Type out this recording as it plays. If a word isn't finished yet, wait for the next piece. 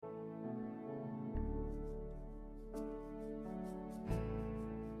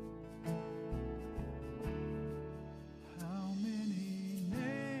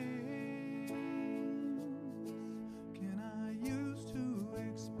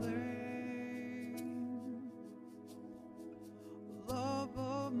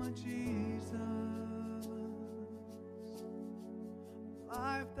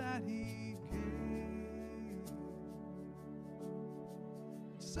life that He gave.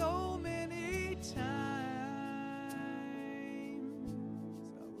 So many times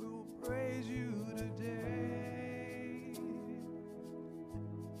I will praise You today.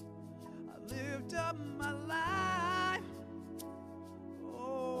 I lift up my life.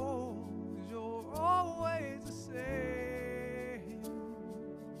 Oh, 'cause You're always the same.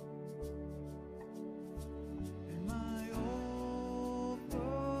 And my offering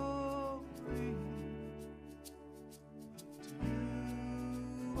to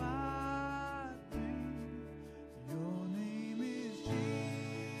You I bring. Your name is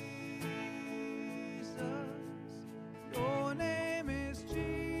Jesus. Your name is Jesus.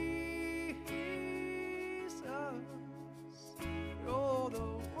 You're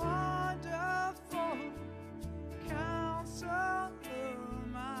the wonderful Counselor,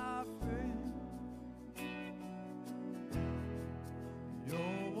 my friend.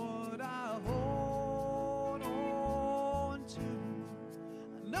 You're what I hold on to.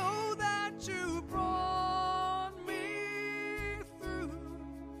 I know that You brought me through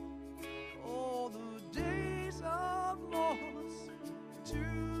all the days of loss.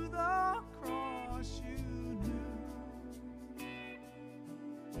 To the cross You knew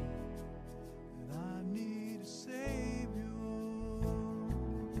that I need a Savior.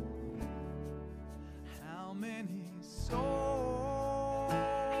 How many souls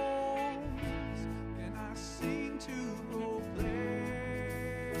can I sing to proclaim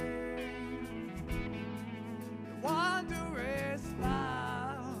the wondrous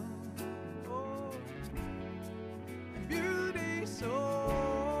love, oh, and beauty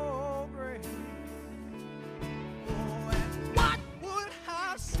so great? Oh, and what would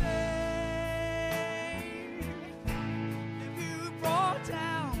I say if You brought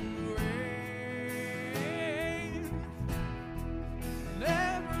down rain? And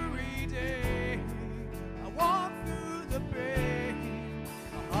every day I walk through the pain,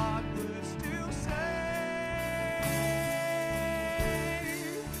 my heart would still say,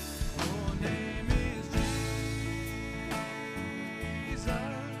 Your name is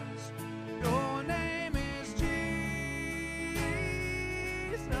Jesus. Your name is Jesus.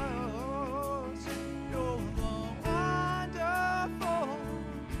 You're the wonderful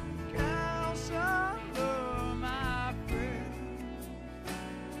Counselor, my friend.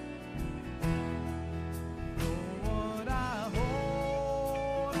 You're what I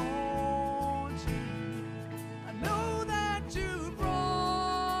hold on to. I know that You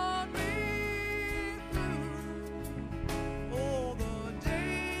brought me through all the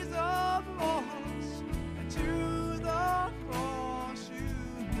days of loss, and to the cross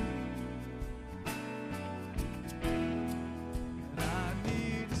You knew that I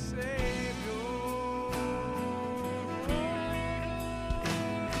need a Savior.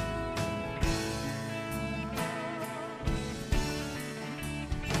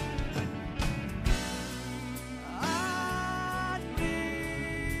 I need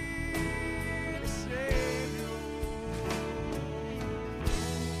a Savior.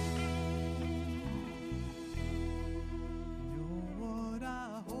 You're what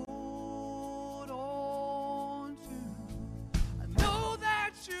I hold on to. I know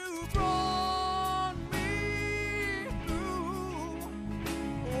that You brought me through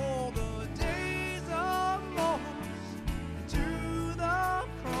all the days of loss, and to the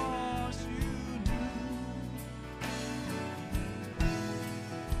cross You knew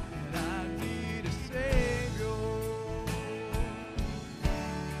that I need a Savior.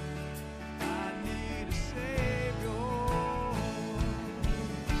 I need a Savior.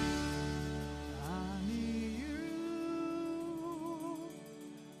 I need You,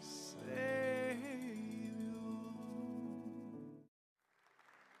 Savior.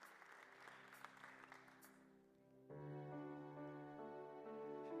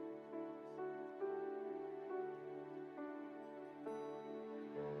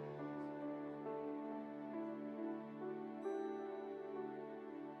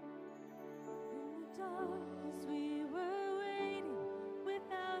 In the darkness we were waiting,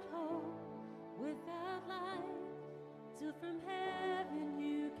 without hope, without light, till from heaven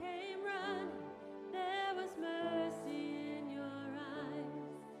You came running. There was mercy in Your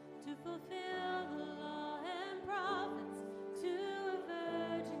eyes to fulfill the law and prophets. To a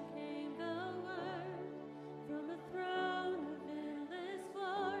virgin came the word, from a throne of endless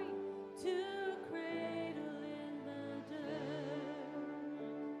glory to a cradle in the dirt.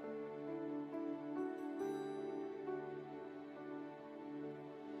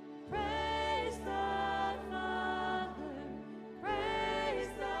 Praise the Father,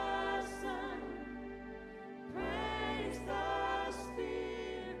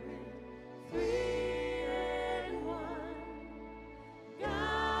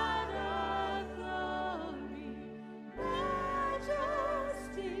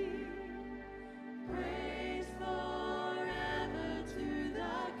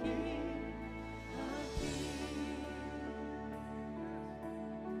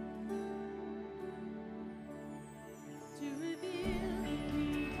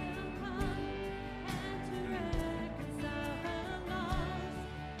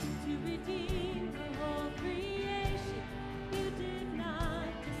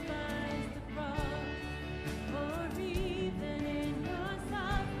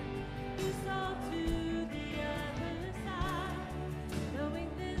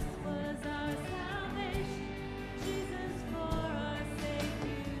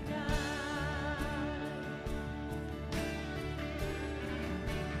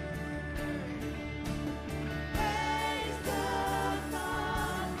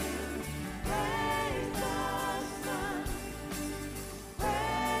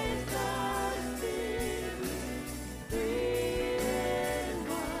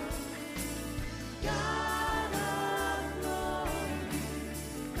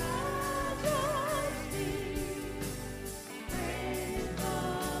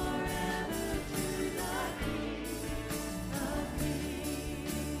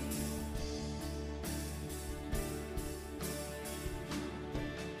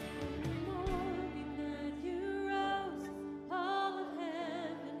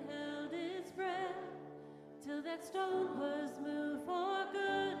 till that stone was moved for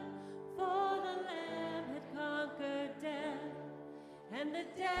good. For the Lamb had conquered death, and the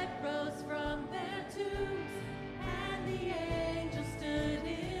dead rose from their tombs, and the angels stood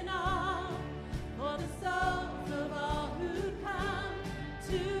in awe. For the souls of all who come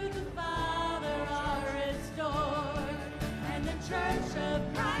to the Father are restored, and the church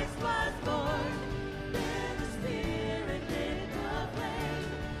of Christ was born. Then the Spirit lit the flame.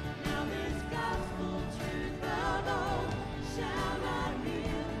 Now this gospel truth of old shall not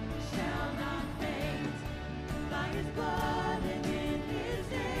kneel, shall not faint. By His blood and in His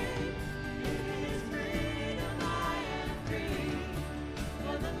name, in His freedom I am free.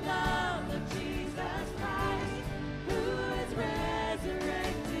 For the love of Jesus Christ, who has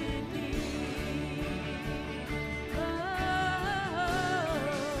resurrected me.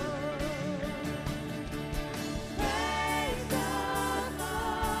 Praise the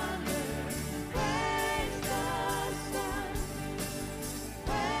Father, praise the Son,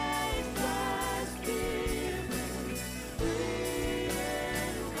 praise the Spirit, three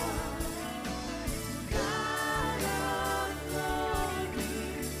in one. God of glory,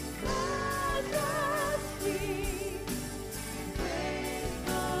 majesty, praise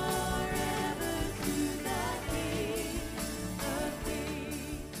forever to the King of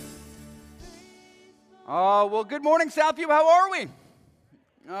Kings. Oh, well, good morning, Southview. How are we?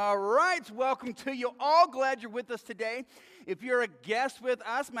 All right, welcome to you all. Glad you're with us today. If you're a guest with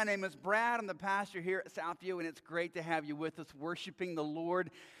us, my name is Brad. I'm the pastor here at Southview, and it's great to have you with us worshiping the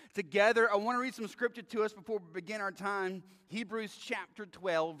Lord together. I want to read some scripture to us before we begin our time. Hebrews chapter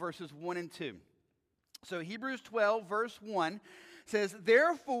 12, verses 1 and 2. So Hebrews 12, verse 1 says,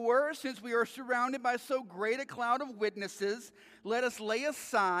 "Therefore, since we are surrounded by so great a cloud of witnesses, let us lay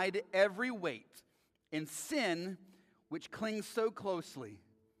aside every weight and sin which clings so closely,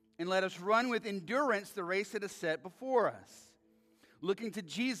 and let us run with endurance the race that is set before us, looking to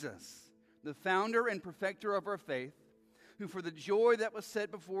Jesus, the founder and perfecter of our faith, who for the joy that was set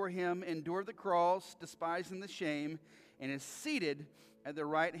before him endured the cross, despising the shame, and is seated at the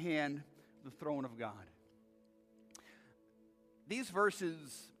right hand of the throne of God." These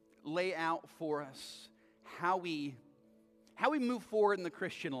verses lay out for us how we move forward in the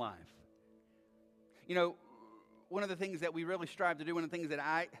Christian life. You know, one of the things that we really strive to do, one of the things that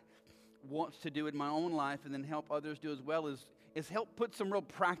I want to do in my own life and then help others do as well is help put some real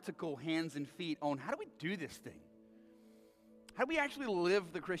practical hands and feet on how do we do this thing? How do we actually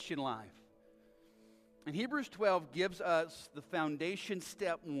live the Christian life? And Hebrews 12 gives us the foundation,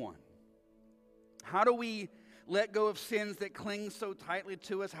 step one. How do we let go of sins that cling so tightly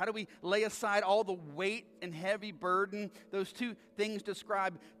to us? How do we lay aside all the weight and heavy burden? Those two things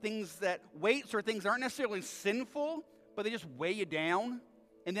describe things that weights are things that aren't necessarily sinful, but they just weigh you down.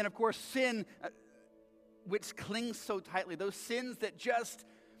 And then, of course, sin, which clings so tightly. Those sins that just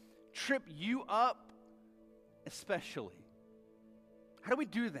trip you up, especially. How do we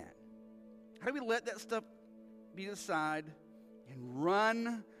do that? How do we let that stuff be aside and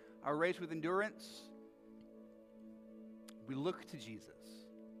run our race with endurance? We look to Jesus,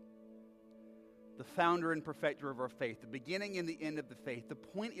 the founder and perfecter of our faith, the beginning and the end of the faith. The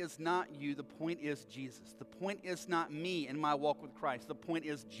point is not you, the point is Jesus. The point is not me and my walk with Christ. The point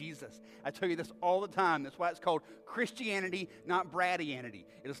is Jesus. I tell you this all the time. That's why it's called Christianity, not Bradianity.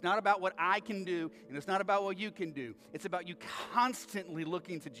 It is not about what I can do, and it's not about what you can do. It's about you constantly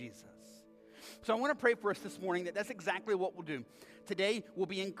looking to Jesus. So I want to pray for us this morning that's exactly what we'll do. Today, we'll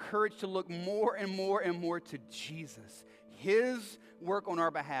be encouraged to look more and more and more to Jesus. His work on our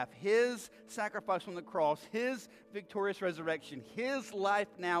behalf, His sacrifice on the cross, His victorious resurrection, His life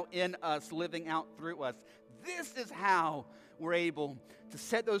now in us, living out through us. This is how we're able to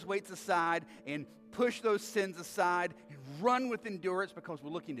set those weights aside and push those sins aside and run with endurance because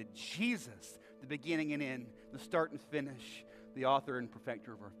we're looking to Jesus, the beginning and end, the start and finish, the author and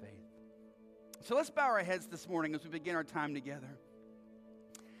perfecter of our faith. So let's bow our heads this morning as we begin our time together.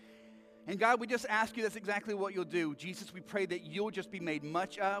 And God, we just ask you that's exactly what you'll do. Jesus, we pray that you'll just be made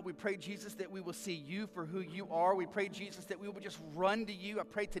much of. We pray, Jesus, that we will see you for who you are. We pray, Jesus, that we will just run to you. I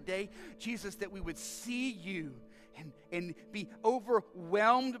pray today, Jesus, that we would see you and be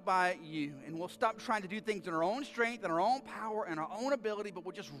overwhelmed by you. And we'll stop trying to do things in our own strength and our own power and our own ability, but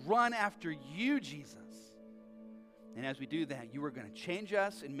we'll just run after you, Jesus. And as we do that, you are going to change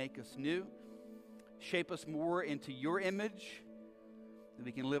us and make us new, shape us more into your image, that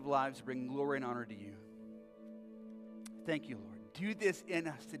we can live lives that bring glory and honor to you. Thank you, Lord. Do this in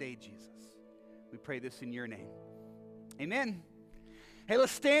us today, Jesus. We pray this in your name. Amen. Hey,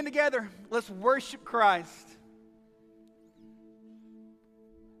 let's stand together. Let's worship Christ.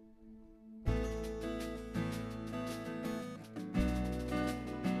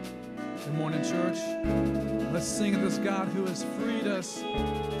 Good morning, church. Let's sing of this God who has freed us.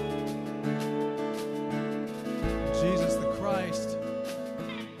 Jesus the Christ,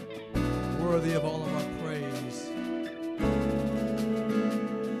 worthy of all of our praise.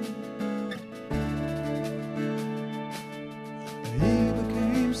 He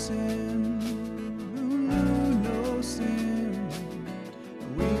became sin, who knew no sin,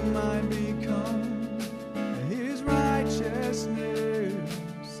 that we might become his righteousness.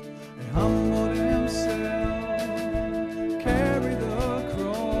 He humbled himself, carried the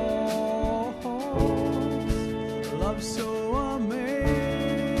cross. Love so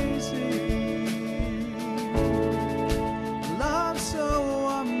amazing, love so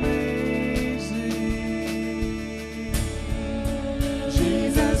amazing.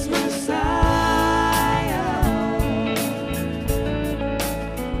 Jesus Messiah,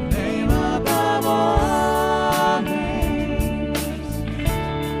 name above all names,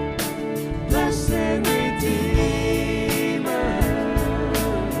 blessed Redeemer,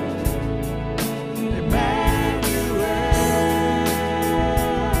 Emmanuel,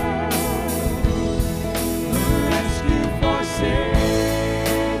 the rescue for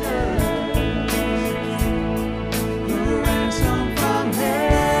sinners, the ransom from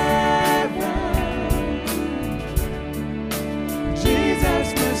heaven. Jesus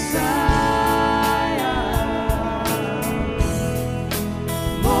Messiah,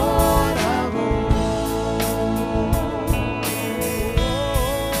 Lord of all.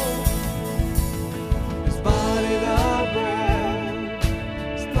 His body the bread,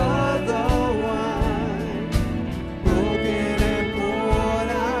 his blood the wine, broken and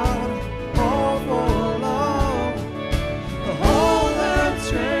poured out, all for love. The whole earth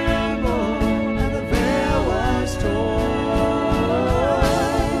trembled and the veil was torn.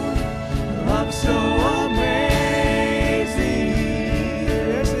 Love so amazing,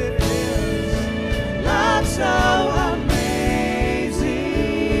 yes it is. Love so amazing,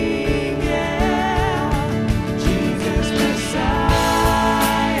 yeah. Jesus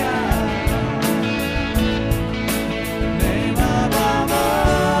Messiah, name above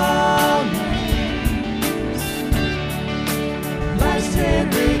all names, blessed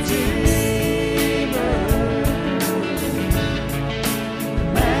Redeemer,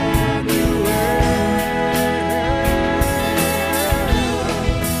 Emmanuel,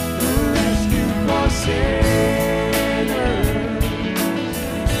 the rescue for sinners,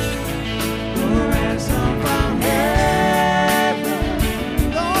 the ransom from heaven.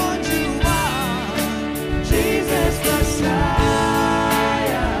 Lord, you are Jesus Messiah,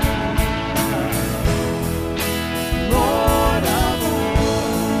 Lord of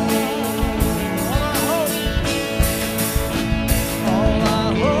all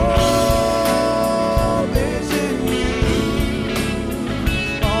our hope is in you.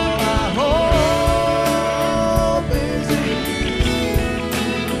 All our hope is in you.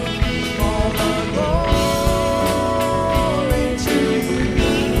 All the glory to you,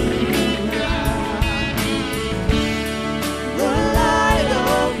 the light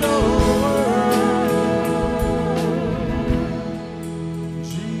of the world.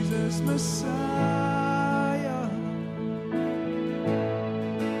 Jesus Messiah,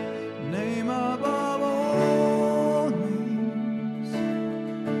 name above all names,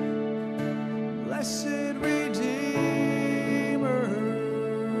 blessed Redeemer,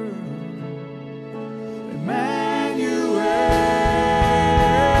 Emmanuel,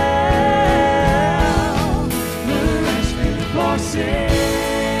 the rescue for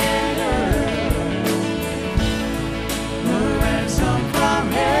sinners, the ransom from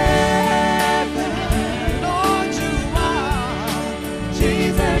heaven. Lord, you are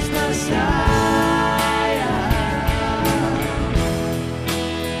Jesus Messiah,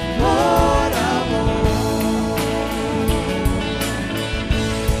 Lord of all.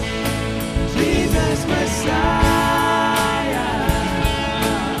 Jesus Messiah,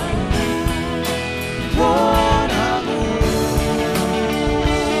 Lord of all.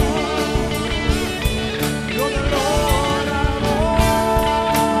 You're the Lord of all.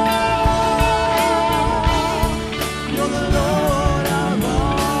 You're the Lord of all.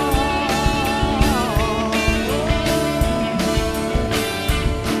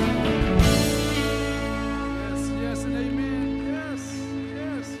 Yes, yes, and amen. Yes,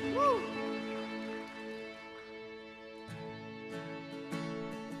 yes. Woo.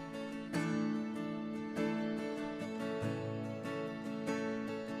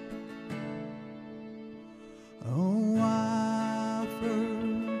 Oh, I've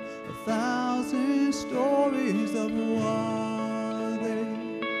heard 1,000 stories of what they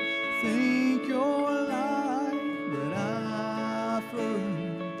think you're like, but I've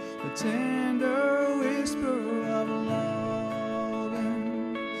heard the 10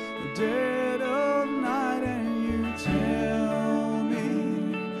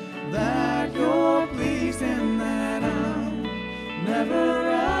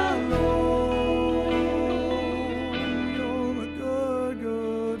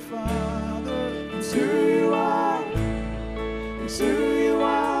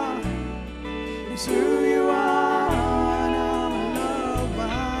 It's who you are, and I'm loved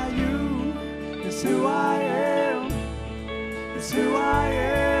by you. It's who I am. It's who I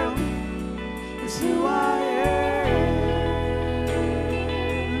am. It's who I am.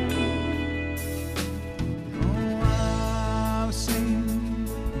 Oh, I've seen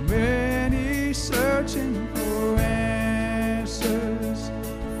many searching for answers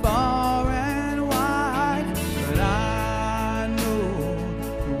far and wide, but I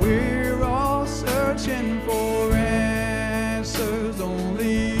know we're all searching for answers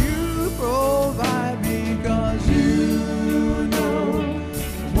only you provide, because you know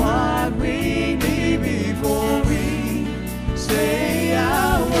what we need before we say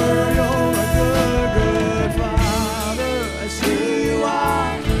our word. You're a good, good Father. It's who you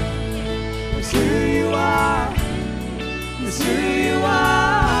are. It's who you are. It's who you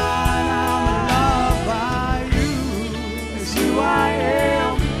are. And I'm loved by you. It's who I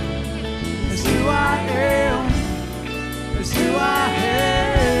am. It's who I am. It's who I am.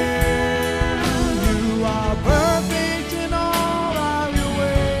 You are perfect in all of your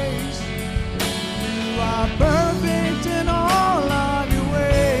ways. You are perfect in all of your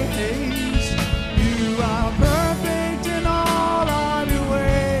ways. You are perfect in all of your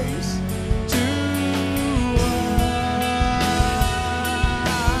ways to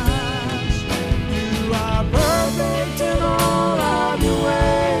us. You are perfect in all of your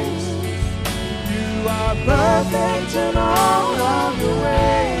ways. You are perfect in all of your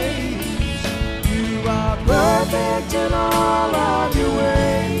ways. You are perfect in all of your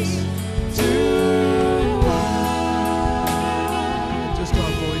ways to us. Just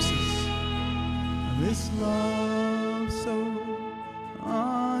our voices. This love so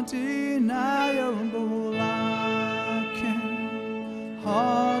undeniable, I can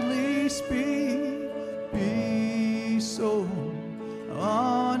hardly speak. Be so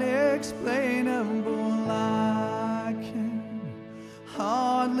unexplainable, I can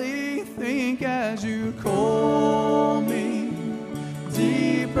hardly think as you call me.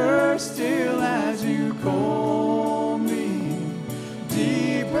 Deeper still as you call me.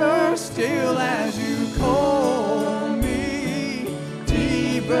 Deeper still as you call me.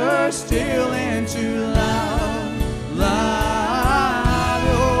 Deeper still into love, love.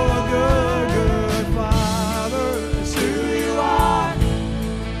 You're a good, good Father. It's who you are.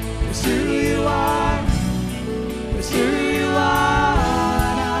 It's who you are. It's who you are.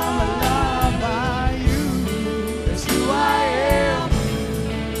 And I'm loved by you. It's who I am.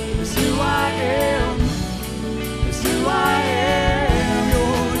 It's who I am. It's who I am.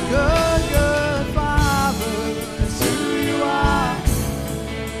 You're a good, good Father. It's who you are.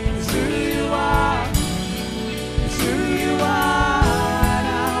 It's who you are. It's who you are. And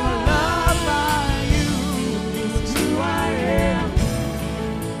I'm loved by you. It's who I am.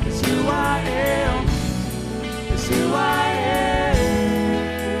 It's who I am. It's who I am.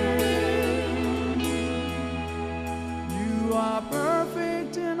 You are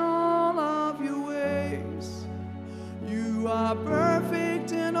perfect in all of your ways. You are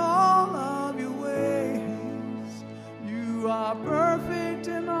perfect in all of your ways. You are perfect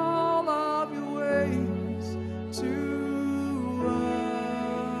in all of your ways to us.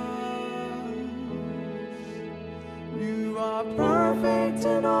 You are perfect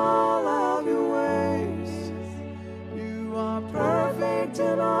in all of your ways. You are perfect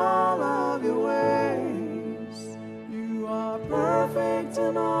in all of your ways. You are perfect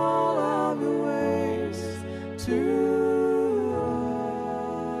in all of your ways to us.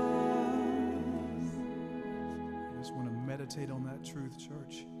 I just want to meditate on that truth,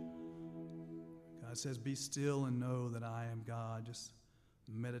 church. God says, be still and know that I am God. Just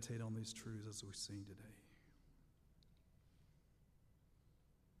meditate on these truths as we sing today.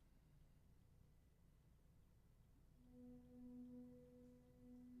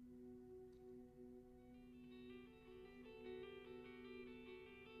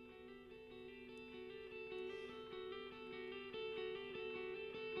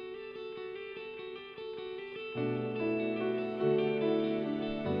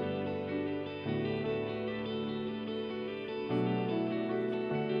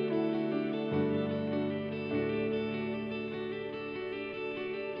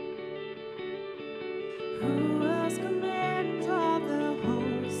 Who else commands all the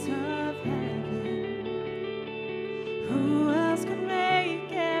hosts of heaven? Who else can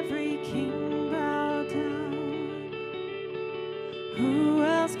make every king bow down? Who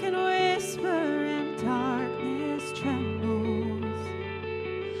else can whisper and darkness trembles?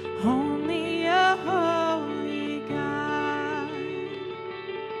 Only a holy God.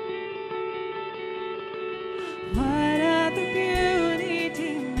 What other beauty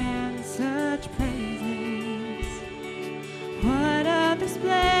demands such praise?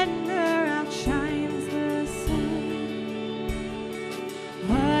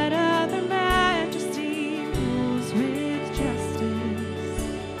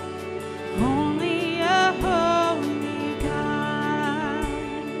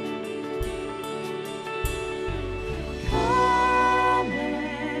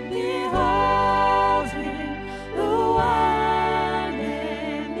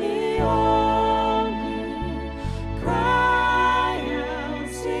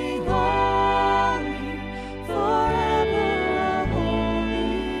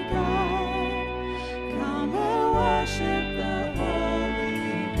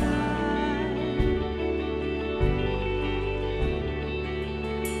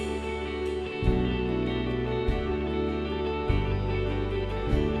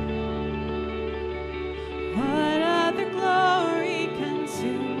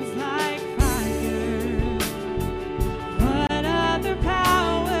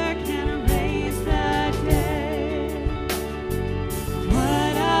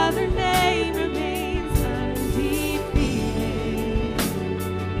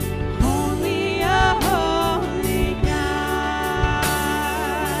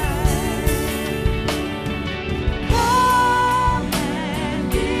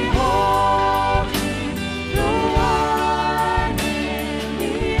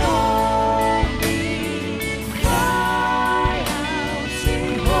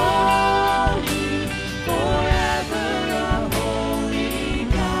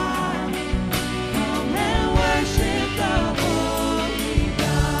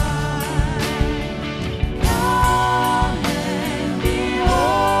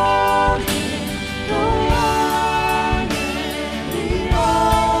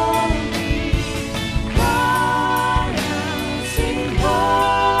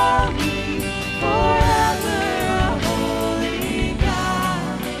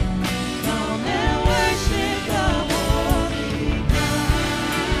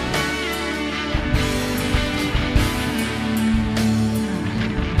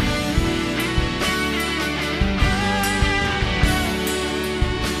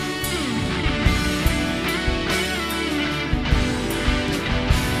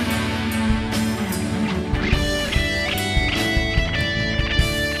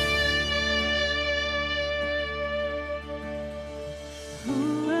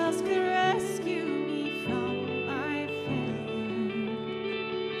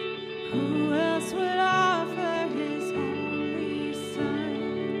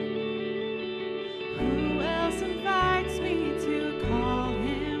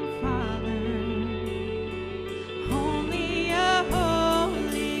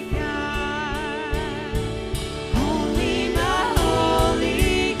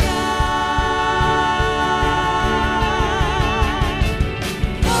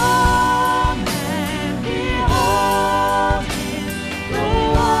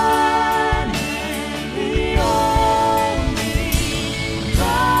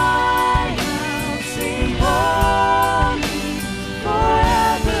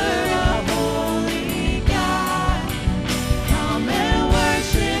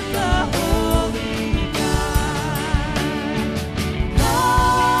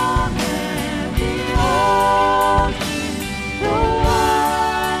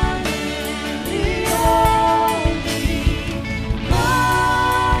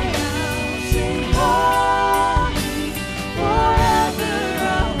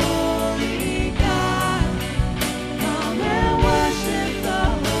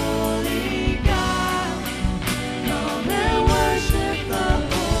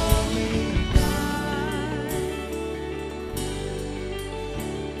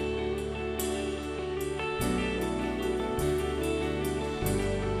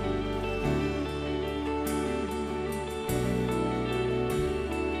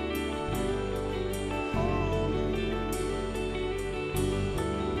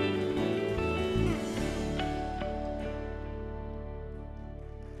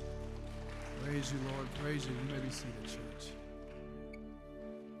 Praise you, Lord. Praise you. You may be seated, church.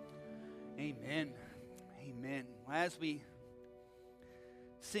 Amen. Amen. Well, as we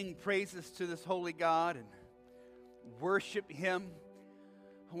sing praises to this holy God and worship Him,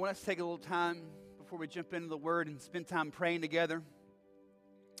 I want us to take a little time before we jump into the Word and spend time praying together.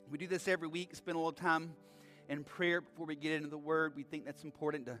 We do this every week, spend a little time in prayer before we get into the Word. We think that's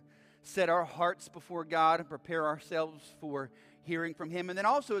important to set our hearts before God and prepare ourselves for hearing from Him. And then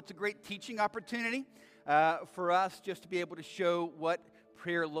also it's a great teaching opportunity for us just to be able to show what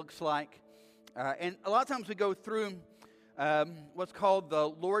prayer looks like. And a lot of times we go through what's called the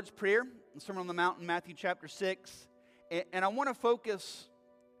Lord's Prayer, the Sermon on the Mount in Matthew chapter 6. And I want to focus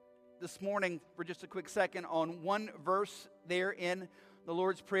this morning for just a quick second on one verse there in the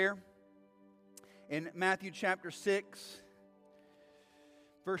Lord's Prayer. In Matthew chapter 6,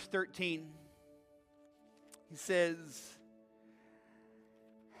 verse 13, He says,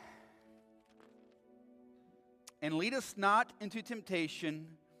 "And lead us not into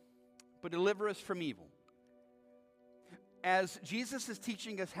temptation, but deliver us from evil." as Jesus is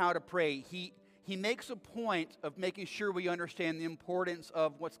teaching us how to pray, he makes a point of making sure we understand the importance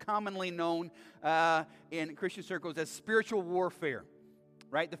of what's commonly known in Christian circles as spiritual warfare,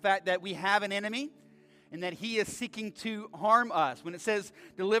 right? The fact that we have an enemy and that he is seeking to harm us. When it says,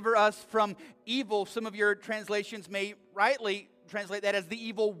 deliver us from evil, some of your translations may rightly translate that as the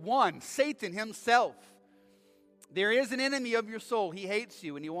evil one, Satan himself. There is an enemy of your soul. He hates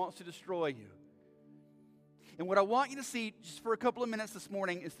you and he wants to destroy you. And what I want you to see just for a couple of minutes this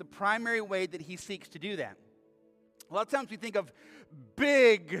morning is the primary way that he seeks to do that. A lot of times we think of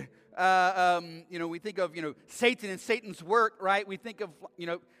big, we think of, Satan and Satan's work, right? We think of,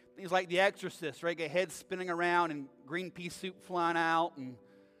 things like The Exorcist, right? Get heads spinning around and green pea soup flying out and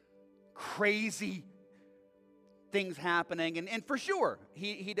crazy things happening. And for sure,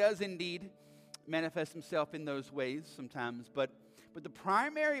 he does indeed manifest himself in those ways sometimes. But the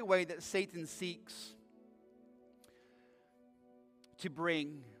primary way that Satan seeks to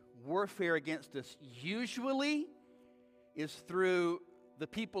bring warfare against us usually is through the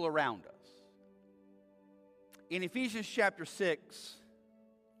people around us. In Ephesians chapter 6,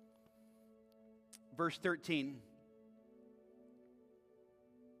 verse 13,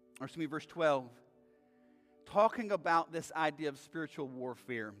 verse 12, talking about this idea of spiritual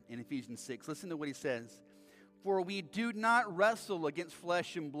warfare in Ephesians 6. Listen to what he says. For we do not wrestle against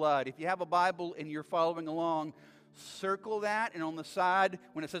flesh and blood. If you have a Bible and you're following along, circle that, and on the side,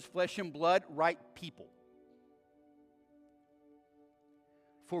 when it says flesh and blood, write people.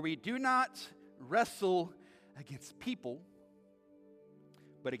 For we do not wrestle against people,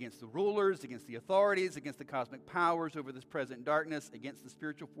 but against the rulers, against the authorities, against the cosmic powers over this present darkness, against the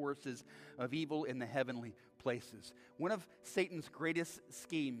spiritual forces of evil in the heavenly places. One of Satan's greatest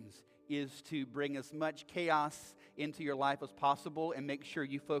schemes is to bring as much chaos into your life as possible and make sure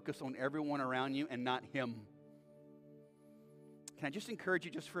you focus on everyone around you and not him. Can I just encourage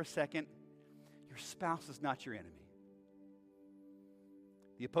you just for a second? Your spouse is not your enemy.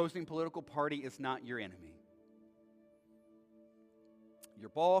 The opposing political party is not your enemy. Your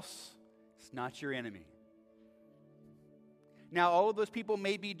boss is not your enemy. Now, all of those people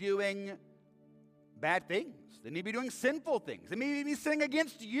may be doing bad things. They may be doing sinful things. They may be sinning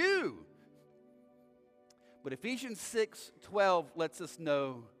against you. But Ephesians 6:12 lets us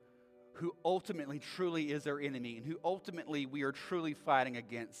know who ultimately truly is our enemy and who ultimately we are truly fighting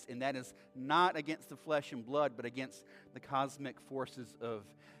against. And that is not against the flesh and blood, but against the cosmic forces of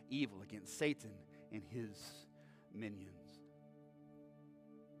evil, against Satan and his minions.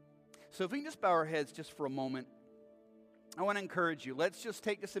 So if we can just bow our heads just for a moment, I want to encourage you. Let's just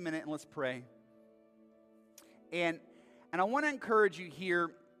take just a minute and let's pray. And I want to encourage you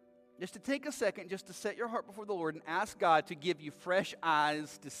here just to take a second just to set your heart before the Lord and ask God to give you fresh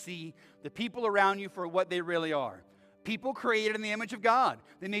eyes to see the people around you for what they really are. People created in the image of God.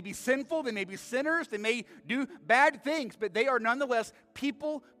 They may be sinful, they may be sinners, they may do bad things, but they are nonetheless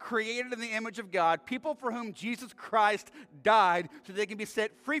people created in the image of God, people for whom Jesus Christ died so they can be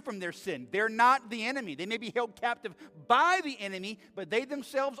set free from their sin. They're not the enemy. They may be held captive by the enemy, but they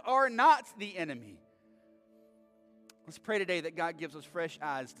themselves are not the enemy. Let's pray today that God gives us fresh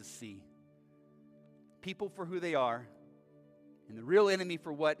eyes to see people for who they are and the real enemy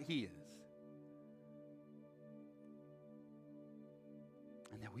for what he is.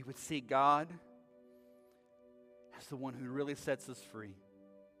 And that we would see God as the one who really sets us free.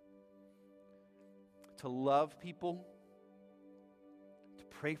 To love people, to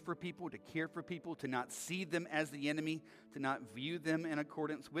pray for people, to care for people, to not see them as the enemy, to not view them in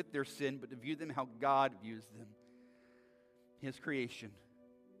accordance with their sin, but to view them how God views them. His creation,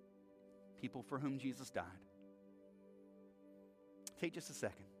 people for whom Jesus died. Take just a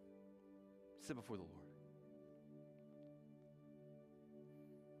second. Sit before the Lord.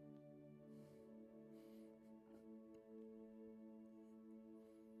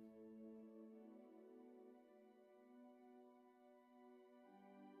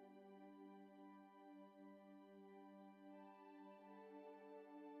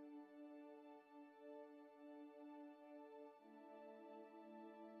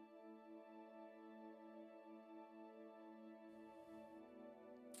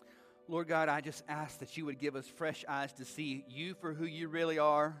 Lord God, I just ask that you would give us fresh eyes to see you for who you really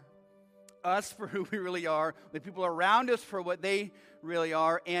are, us for who we really are, the people around us for what they really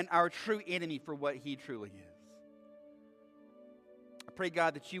are, and our true enemy for what he truly is. I pray,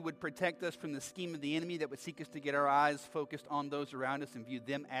 God, that you would protect us from the scheme of the enemy that would seek us to get our eyes focused on those around us and view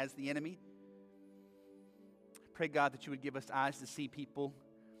them as the enemy. I pray, God, that you would give us eyes to see people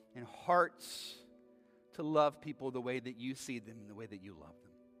and hearts to love people the way that you see them and the way that you love them.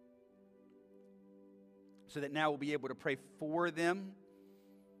 so that now we'll be able to pray for them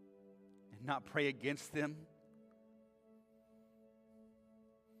and not pray against them.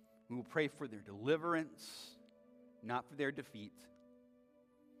 We will pray for their deliverance, not for their defeat.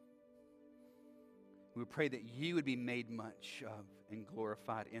 We will pray that you would be made much of and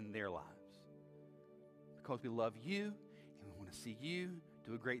glorified in their lives. Because we love you and we want to see you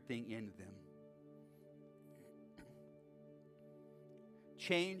do a great thing in them.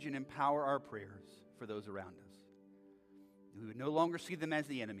 Change and empower our prayers for those around us. We would no longer see them as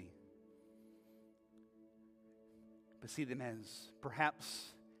the enemy, but see them as perhaps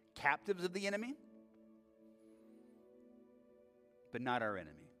captives of the enemy, but not our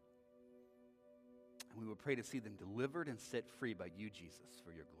enemy. And we will pray to see them delivered and set free by you, Jesus,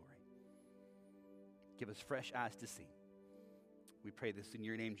 for your glory. Give us fresh eyes to see. We pray this in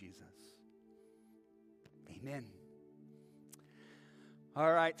your name, Jesus. Amen.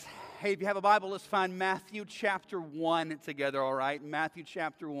 All right. Hey, if you have a Bible, let's find Matthew chapter 1 together, all right? Matthew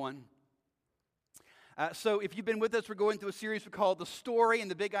chapter 1. So if you've been with us, we're going through a series we call The Story, and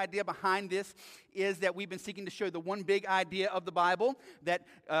the big idea behind this is that we've been seeking to show the one big idea of the Bible, that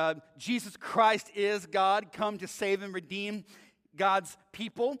Jesus Christ is God, come to save and redeem God's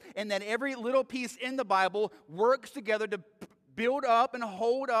people, and that every little piece in the Bible works together to build up and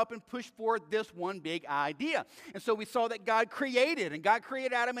hold up and push forward this one big idea. And so we saw that God created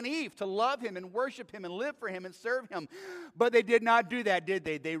Adam and Eve to love him and worship him and live for him and serve him. But they did not do that, did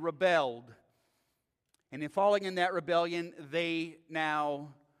they? They rebelled. And in falling in that rebellion, they now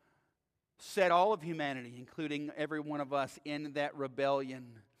set all of humanity, including every one of us, in that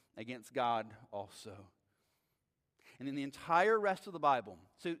rebellion against God also. And in the entire rest of the Bible,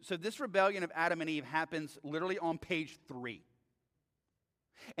 so this rebellion of Adam and Eve happens literally on page 3.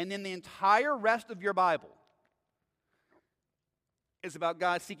 And then the entire rest of your Bible is about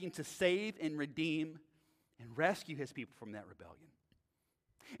God seeking to save and redeem and rescue his people from that rebellion.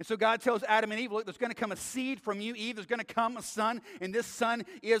 And so God tells Adam and Eve, look, there's going to come a seed from you, Eve. There's going to come a son, and this son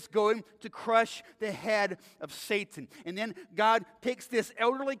is going to crush the head of Satan. And then God picks this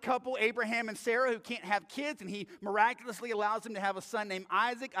elderly couple, Abraham and Sarah, who can't have kids, and he miraculously allows them to have a son named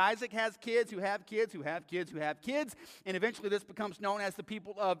Isaac. Isaac has kids who have kids who have kids who have kids, and eventually this becomes known as the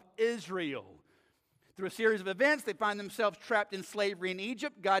people of Israel. Through a series of events, they find themselves trapped in slavery in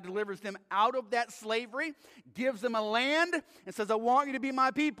Egypt. God delivers them out of that slavery, gives them a land, and says, I want you to be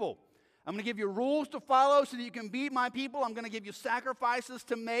my people. I'm going to give you rules to follow so that you can be my people. I'm going to give you sacrifices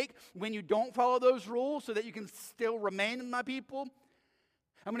to make when you don't follow those rules so that you can still remain my people.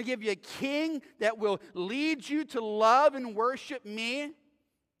 I'm going to give you a king that will lead you to love and worship me.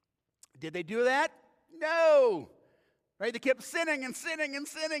 Did they do that? No. Right? They kept sinning and sinning and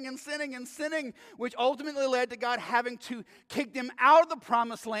sinning and sinning and sinning, which ultimately led to God having to kick them out of the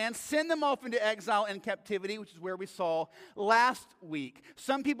promised land, send them off into exile and captivity, which is where we saw last week.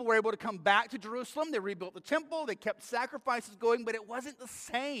 Some people were able to come back to Jerusalem. They rebuilt the temple. They kept sacrifices going, but it wasn't the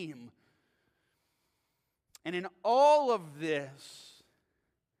same. And in all of this,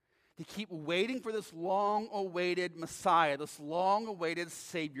 they keep waiting for this long-awaited Messiah, this long-awaited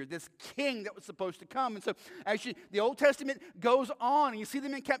Savior, this King that was supposed to come. And so actually the Old Testament goes on, and you see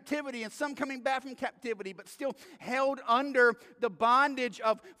them in captivity, and some coming back from captivity, but still held under the bondage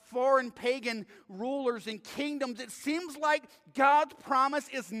of foreign pagan rulers and kingdoms. It seems like God's promise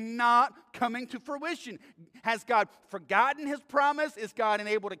is not coming to fruition. Has God forgotten his promise? Is God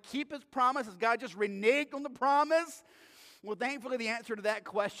unable to keep his promise? Has God just reneged on the promise? Well, thankfully, the answer to that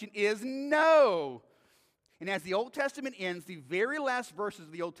question is no. And as the Old Testament ends, the very last verses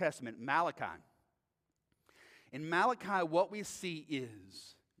of the Old Testament, Malachi. In Malachi, what we see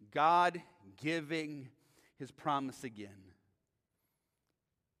is God giving his promise again.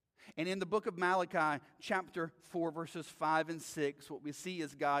 And in the book of Malachi, chapter 4, verses 5 and 6, what we see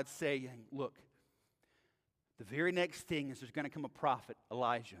is God saying, look, the very next thing is there's going to come a prophet,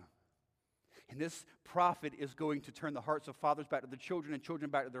 Elijah. And this prophet is going to turn the hearts of fathers back to their children and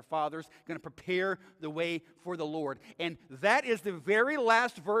children back to their fathers, going to prepare the way for the Lord. And that is the very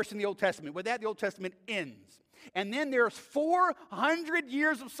last verse in the Old Testament. With that, the Old Testament ends. And then there's 400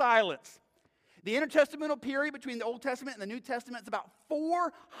 years of silence. The intertestamental period between the Old Testament and the New Testament is about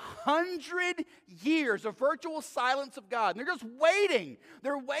 400 years of virtual silence of God. And they're just waiting.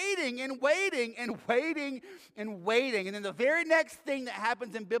 They're waiting and waiting and waiting and waiting. And then the very next thing that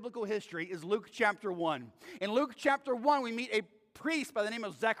happens in biblical history is Luke chapter 1. In Luke chapter 1, we meet a priest by the name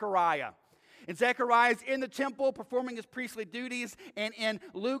of Zechariah. And Zechariah is in the temple performing his priestly duties. And in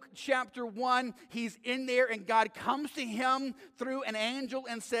Luke chapter 1, he's in there and God comes to him through an angel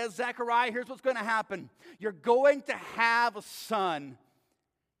and says, Zechariah, here's what's going to happen. You're going to have a son.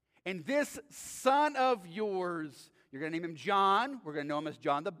 And this son of yours, you're going to name him John. We're going to know him as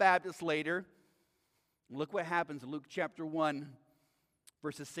John the Baptist later. Look what happens in Luke chapter 1,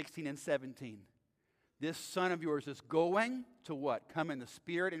 verses 16 and 17. This son of yours is going to what? Come in the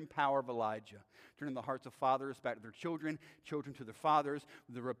spirit and power of Elijah, turning the hearts of fathers back to their children, children to their fathers,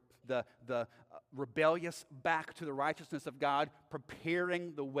 the rebellious back to the righteousness of God,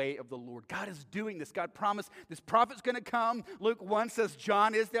 preparing the way of the Lord. God is doing this. God promised this prophet's going to come. Luke 1 says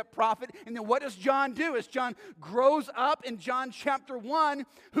John is that prophet. And then what does John do? As John grows up in John chapter 1,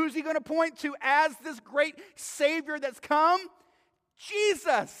 who's he going to point to as this great Savior that's come?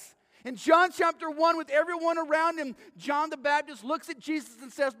 Jesus. In John chapter 1, with everyone around him, John the Baptist looks at Jesus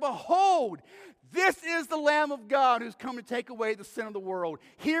and says, "Behold, this is the Lamb of God who's come to take away the sin of the world.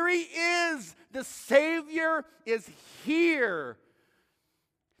 Here he is. The Savior is here."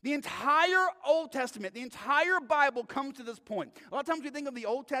 The entire Old Testament, the entire Bible comes to this point. A lot of times we think of the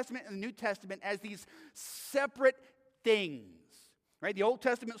Old Testament and the New Testament as these separate things. Right? The Old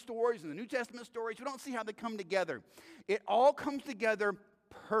Testament stories and the New Testament stories, we don't see how they come together. It all comes together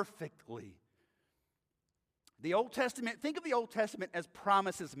perfectly. The Old Testament, think of the Old Testament as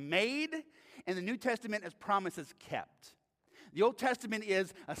promises made, and the New Testament as promises kept. The Old Testament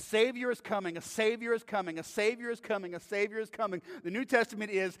is a Savior is coming, a Savior is coming, a Savior is coming, a Savior is coming. The New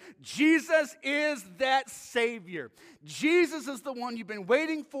Testament is Jesus is that Savior. Jesus is the one you've been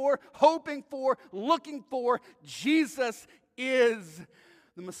waiting for, hoping for, looking for. Jesus is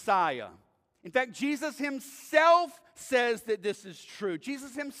the Messiah. In fact, Jesus himself says that this is true.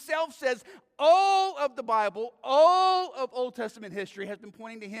 Jesus himself says all of the Bible, all of Old Testament history has been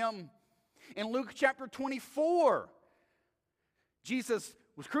pointing to him. In Luke chapter 24, Jesus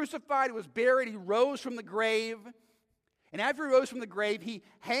was crucified, he was buried, he rose from the grave. And after he rose from the grave, he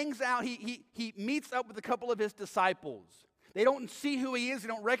hangs out, he meets up with a couple of his disciples. They don't see who he is. They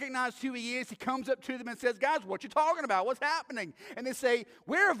don't recognize who he is. He comes up to them and says, "Guys, what you talking about? What's happening?" And they say,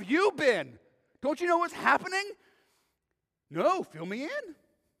 "Where have you been? Don't you know what's happening?" "No, fill me in."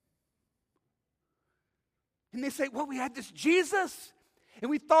 And they say, "Well, we had this Jesus, and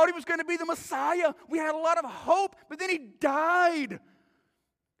we thought he was going to be the Messiah. We had a lot of hope, but then he died.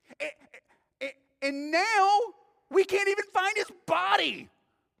 And now we can't even find his body."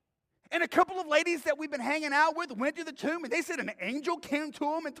 And a couple of ladies that we've been hanging out with went to the tomb, and they said an angel came to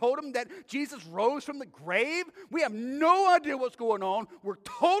them and told them that Jesus rose from the grave. We have no idea what's going on. We're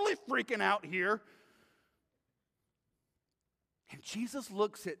totally freaking out here. And Jesus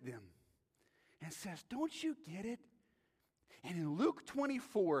looks at them and says, "Don't you get it?" And in Luke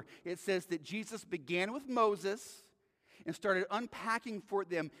 24, it says that Jesus began with Moses and started unpacking for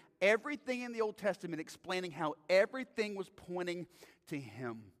them everything in the Old Testament, explaining how everything was pointing to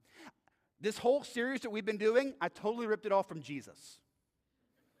him. This whole series that we've been doing, I totally ripped it off from Jesus.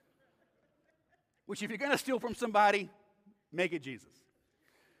 Which, if you're going to steal from somebody, make it Jesus.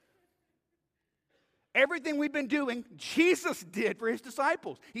 Everything we've been doing, Jesus did for his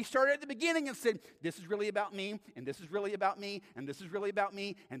disciples. He started at the beginning and said, "This is really about me, and this is really about me, and this is really about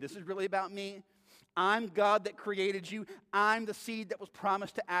me, and this is really about me. I'm God that created you. I'm the seed that was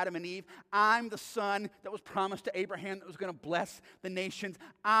promised to Adam and Eve. I'm the son that was promised to Abraham that was going to bless the nations.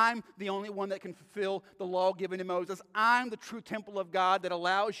 I'm the only one that can fulfill the law given to Moses. I'm the true temple of God that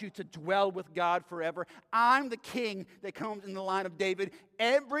allows you to dwell with God forever. I'm the king that comes in the line of David.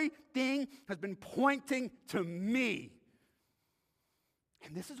 Everything has been pointing to me."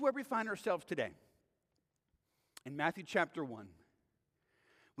 And this is where we find ourselves today. In Matthew chapter 1,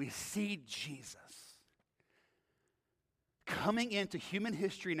 we see Jesus coming into human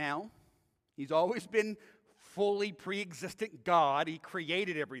history now. He's always been fully pre-existent God. He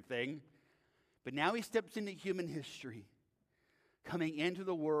created everything. But now he steps into human history, coming into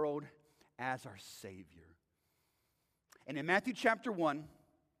the world as our Savior. And in Matthew chapter 1,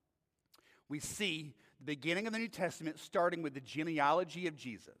 we see the beginning of the New Testament starting with the genealogy of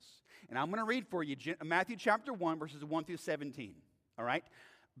Jesus. And I'm going to read for you Matthew chapter 1, verses 1 through 17. All right?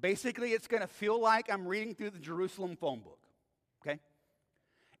 Basically, it's going to feel like I'm reading through the Jerusalem phone book. Okay?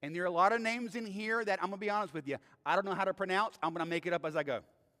 And there are a lot of names in here that I'm going to be honest with you, I don't know how to pronounce. I'm going to make it up as I go.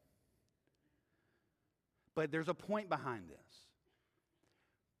 But there's a point behind this.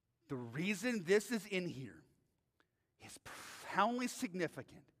 The reason this is in here is profoundly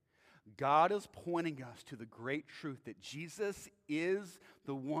significant. God is pointing us to the great truth that Jesus is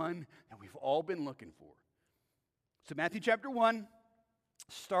the one that we've all been looking for. So Matthew chapter 1,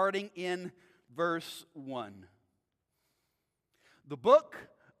 starting in verse 1. The book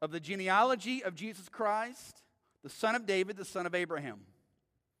of the genealogy of Jesus Christ, the son of David, the son of Abraham.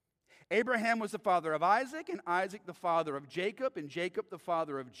 Abraham was the father of Isaac, and Isaac the father of Jacob, and Jacob the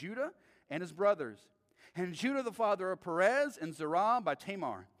father of Judah and his brothers. And Judah the father of Perez, and Zerah by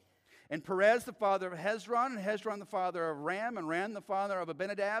Tamar. And Perez the father of Hezron, and Hezron the father of Ram, and Ram the father of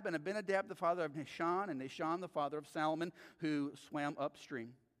Abinadab, and Abinadab the father of Nahshon, and Nahshon the father of Salmon, who swam upstream.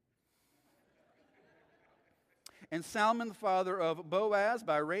 And Salmon the father of Boaz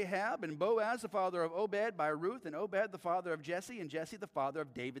by Rahab, and Boaz the father of Obed by Ruth, and Obed the father of Jesse, and Jesse the father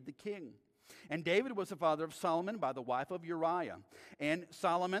of David the king. And David was the father of Solomon by the wife of Uriah. And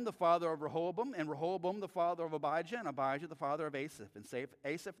Solomon the father of Rehoboam, and Rehoboam the father of Abijah, and Abijah the father of Asaph. And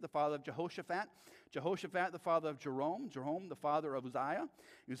Asaph the father of Jehoshaphat, Jehoshaphat the father of Jerome, Jerome the father of Uzziah,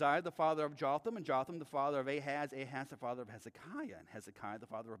 Uzziah the father of Jotham, and Jotham the father of Ahaz, Ahaz the father of Hezekiah, and Hezekiah the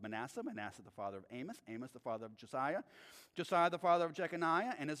father of Manasseh, Manasseh the father of Amos, Amos the father of Josiah, Josiah the father of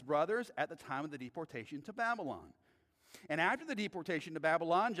Jeconiah, and his brothers at the time of the deportation to Babylon. And after the deportation to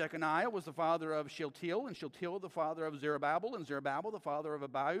Babylon, Jeconiah was the father of Shealtiel, and Shealtiel the father of Zerubbabel, and Zerubbabel the father of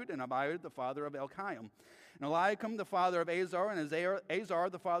Abiud, and Abiud the father of Elkiam. And Eliakim the father of Azar, and Azar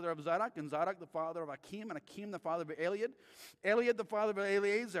the father of Zadok, and Zadok the father of Akim, and Akim the father of Eliad, Eliad the father of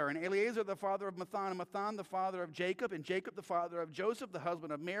Eleazar, and Eleazar the father of Mathan, and Mathan the father of Jacob, and Jacob the father of Joseph, the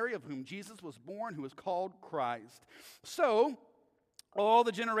husband of Mary, of whom Jesus was born, who is called Christ. So all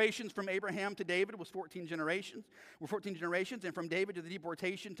the generations from Abraham to David were 14 generations, and from David to the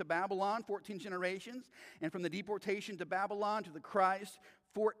deportation to Babylon, 14 generations, and from the deportation to Babylon to the Christ,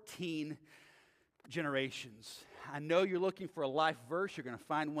 14 generations. I know you're looking for a life verse. You're going to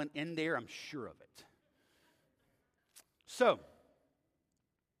find one in there, I'm sure of it. So,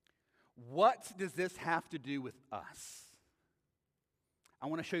 what does this have to do with us? I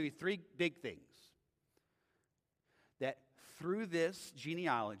want to show you three big things that through this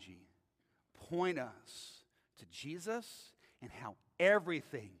genealogy point us to Jesus and how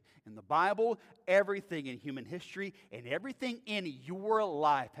everything in the Bible, everything in human history, and everything in your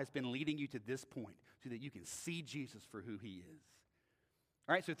life has been leading you to this point so that you can see Jesus for who he is.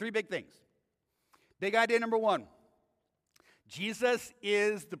 All right, so three big things. Big idea number one, Jesus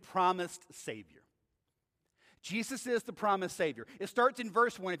is the promised Savior. Jesus is the promised Savior. It starts in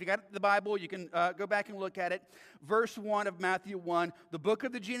verse 1. If you got the Bible, you can go back and look at it. Verse 1 of Matthew 1, the book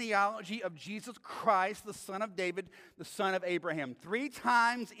of the genealogy of Jesus Christ, the son of David, the son of Abraham. 3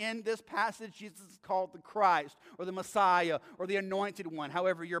 times in this passage, Jesus is called the Christ, or the Messiah, or the Anointed One,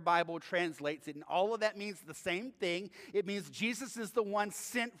 however your Bible translates it. And all of that means the same thing. It means Jesus is the one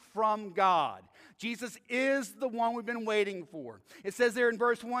sent from God. Jesus is the one we've been waiting for. It says there in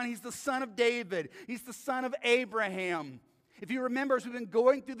verse 1, he's the son of David. He's the son of Abraham. If you remember, as we've been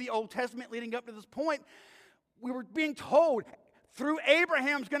going through the Old Testament leading up to this point, we were being told through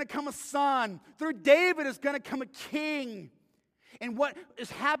Abraham is going to come a son. Through David is going to come a king. And what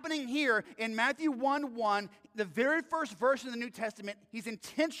is happening here in Matthew 1:1, the very first verse in the New Testament, he's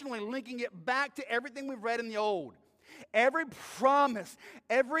intentionally linking it back to everything we've read in the Old. Every promise,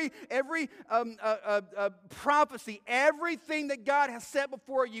 every prophecy, everything that God has set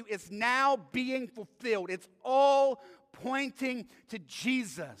before you is now being fulfilled. It's all pointing to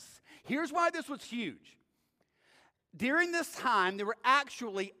Jesus. Here's why this was huge. During this time, there were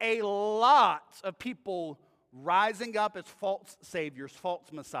actually a lot of people rising up as false saviors,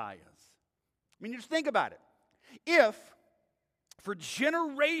 false messiahs. I mean, just think about it. If for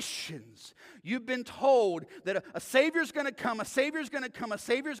generations, you've been told that a Savior's going to come, a Savior's going to come, a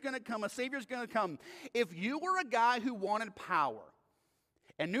Savior's going to come, a Savior's going to come. If you were a guy who wanted power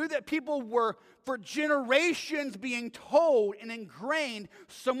and knew that people were, for generations, being told and ingrained,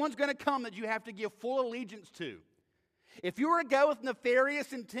 someone's going to come that you have to give full allegiance to. If you were a guy with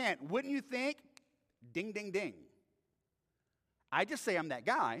nefarious intent, wouldn't you think, ding, ding, ding, I just say I'm that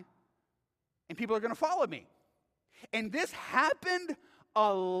guy, and people are going to follow me. And this happened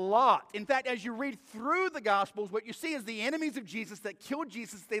a lot. In fact, as you read through the Gospels, what you see is the enemies of Jesus that killed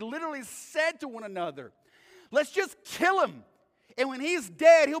Jesus, they literally said to one another, let's just kill him. And when he's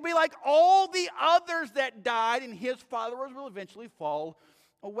dead, he'll be like all the others that died, and his followers will eventually fall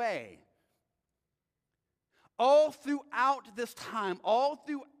away. All throughout this time, all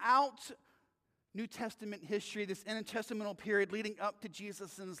throughout New Testament history, this intertestamental period leading up to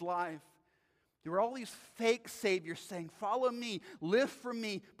Jesus' life, there were all these fake saviors saying, follow me, live for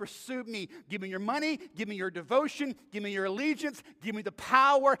me, pursue me, give me your money, give me your devotion, give me your allegiance, give me the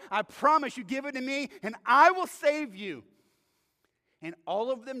power. I promise you, give it to me, and I will save you. And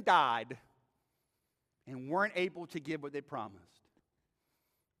all of them died and weren't able to give what they promised.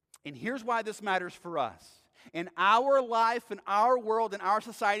 And here's why this matters for us. In our life, in our world, in our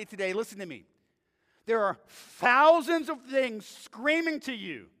society today, listen to me. There are thousands of things screaming to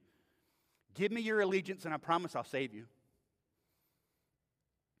you Give me your allegiance and I promise I'll save you.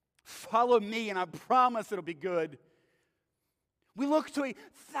 Follow me and I promise it'll be good. We look to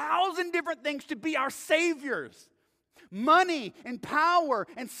 1,000 different things to be our saviors. Money and power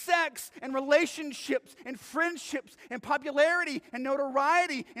and sex and relationships and friendships and popularity and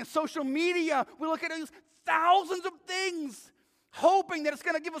notoriety and social media. We look at these thousands of things, hoping that it's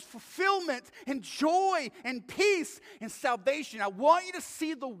going to give us fulfillment and joy and peace and salvation. I want you to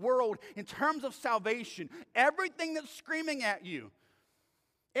see the world in terms of salvation. Everything that's screaming at you,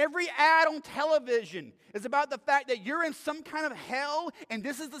 every ad on television is about the fact that you're in some kind of hell and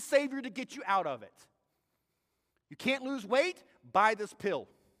this is the Savior to get you out of it. You can't lose weight? Buy this pill.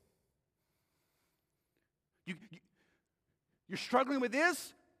 You're struggling with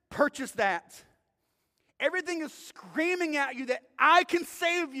this? Purchase that. Everything is screaming at you that I can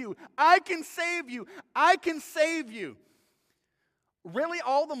save you, I can save you, I can save you. Really,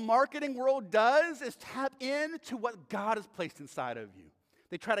 all the marketing world does is tap into what God has placed inside of you.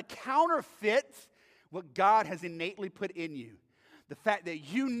 They try to counterfeit what God has innately put in you. The fact that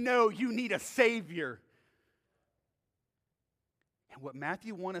you know you need a Savior. And what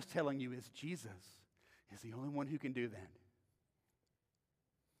Matthew 1 is telling you is Jesus is the only one who can do that.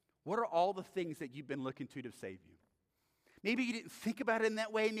 What are all the things that you've been looking to save you? Maybe you didn't think about it in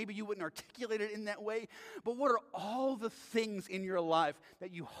that way. Maybe you wouldn't articulate it in that way. But what are all the things in your life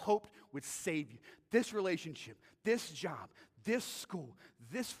that you hoped would save you? This relationship, this job, this school,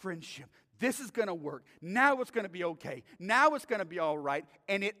 this friendship, this is going to work. Now it's going to be okay. Now it's going to be all right.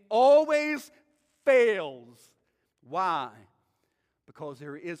 And it always fails. Why? Because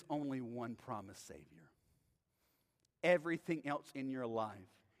there is only one promised Savior. Everything else in your life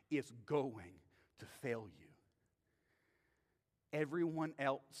is going to fail you. Everyone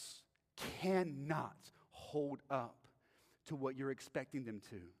else cannot hold up to what you're expecting them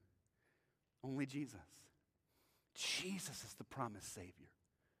to. Only Jesus. Jesus is the promised Savior.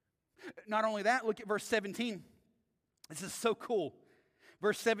 Not only that, look at verse 17. This is so cool.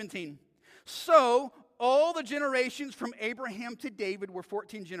 Verse 17. So all the generations from Abraham to David were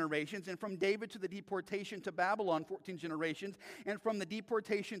 14 generations, and from David to the deportation to Babylon, 14 generations, and from the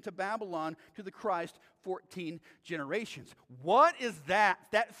deportation to Babylon to the Christ, 14 generations. What is that?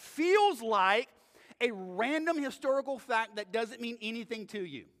 That feels like a random historical fact that doesn't mean anything to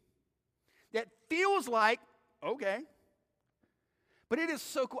you. That feels like, okay. But it is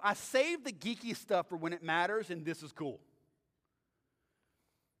so cool. I saved the geeky stuff for when it matters, and this is cool.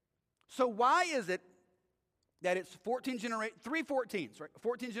 So why is it that it's 14 generations, 3 14s, right?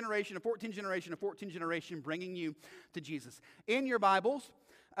 14 generation, a 14 generation, a 14 generation bringing you to Jesus. In your Bibles,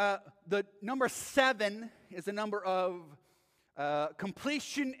 the number 7 is a number of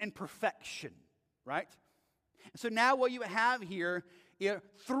completion and perfection, right? So now what you have here are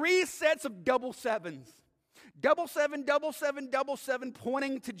 3 sets of double sevens. Double seven, double seven, double seven,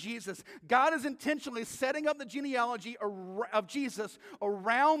 pointing to Jesus. God is intentionally setting up the genealogy of Jesus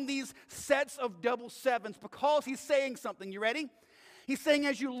around these sets of double sevens because he's saying something. You ready? He's saying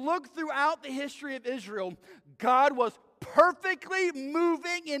as you look throughout the history of Israel, God was perfectly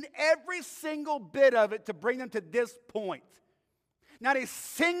moving in every single bit of it to bring them to this point. Not a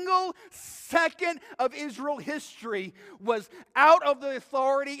single second of Israel history was out of the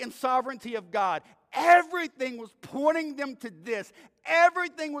authority and sovereignty of God. Everything was pointing them to this.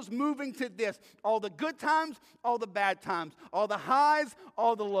 Everything was moving to this. All the good times, all the bad times, all the highs,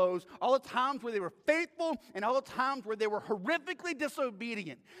 all the lows, all the times where they were faithful and all the times where they were horrifically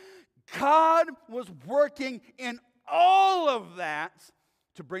disobedient. God was working in all of that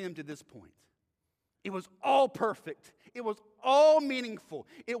to bring them to this point. It was all perfect. It was all meaningful.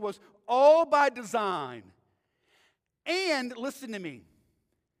 It was all by design. And listen to me.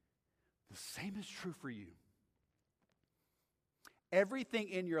 The same is true for you. Everything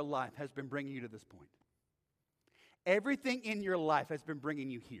in your life has been bringing you to this point. Everything in your life has been bringing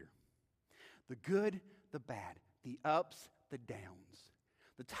you here. The good, the bad, the ups, the downs.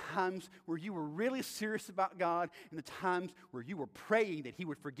 The times where you were really serious about God and the times where you were praying that he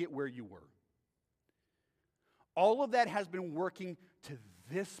would forget where you were. All of that has been working to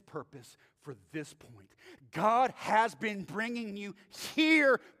this purpose for this point. God has been bringing you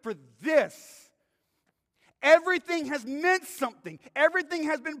here for this. Everything has meant something. Everything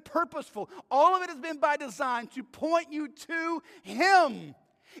has been purposeful. All of it has been by design to point you to him.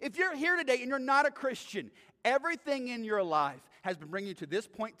 If you're here today and you're not a Christian, everything in your life has been bringing you to this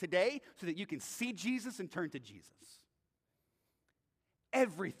point today so that you can see Jesus and turn to Jesus.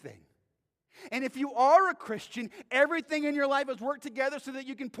 Everything. And if you are a Christian, everything in your life has worked together so that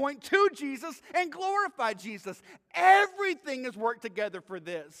you can point to Jesus and glorify Jesus. Everything has worked together for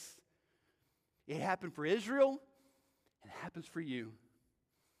this. It happened for Israel, and it happens for you.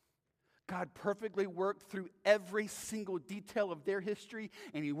 God perfectly worked through every single detail of their history,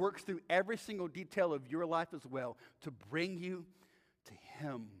 and he works through every single detail of your life as well to bring you to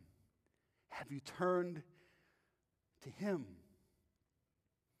him. Have you turned to him?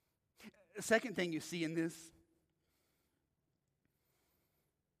 The second thing you see in this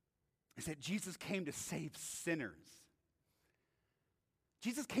is that Jesus came to save sinners.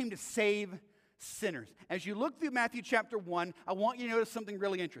 Jesus came to save sinners. As you look through Matthew chapter 1, I want you to notice something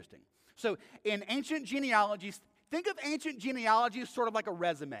really interesting. So in ancient genealogies, think of ancient genealogies sort of like a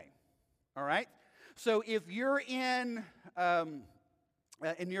resume, all right? So if you're in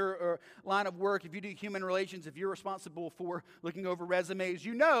your line of work, if you do human relations, if you're responsible for looking over resumes,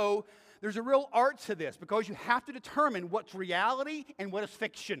 you know there's a real art to this because you have to determine what's reality and what is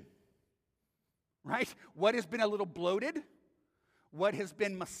fiction, right? What has been a little bloated, what has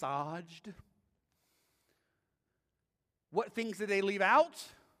been massaged, what things did they leave out,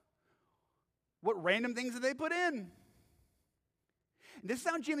 what random things did they put in? And this is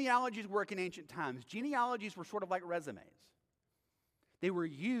how genealogies work in ancient times. Genealogies were sort of like resumes. They were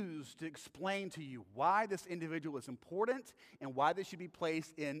used to explain to you why this individual is important and why they should be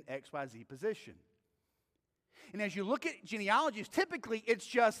placed in XYZ position. And as you look at genealogies, typically it's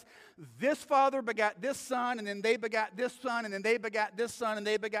just this father begot this son, and then they begot this son, and then they begot this son, and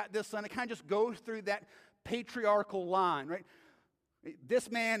they begot this son. It kind of just goes through that patriarchal line, right?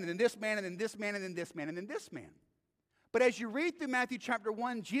 This man, and then this man, and then this man, and then this man, and then this man. But as you read through Matthew chapter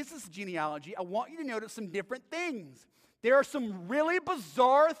 1, Jesus' genealogy, I want you to notice some different things. There are some really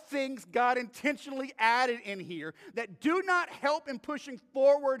bizarre things God intentionally added in here that do not help in pushing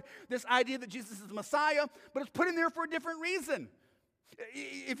forward this idea that Jesus is the Messiah, but it's put in there for a different reason.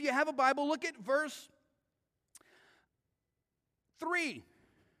 If you have a Bible, look at verse 3.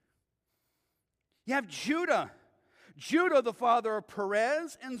 You have Judah. Judah, the father of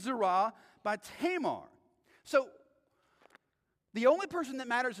Perez and Zerah by Tamar. So, the only person that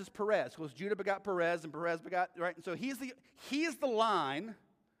matters is Perez, because Judah begot Perez, and Perez begot, right? And so he is the line.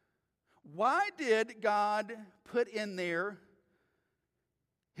 Why did God put in there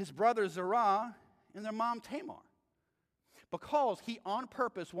his brother Zerah and their mom Tamar? Because he on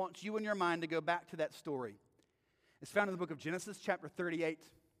purpose wants you in your mind to go back to that story. It's found in the book of Genesis, chapter 38.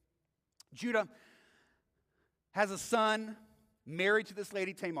 Judah has a son married to this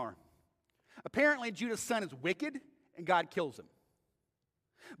lady Tamar. Apparently, Judah's son is wicked, and God kills him.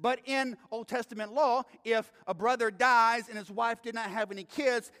 But in Old Testament law, if a brother dies and his wife did not have any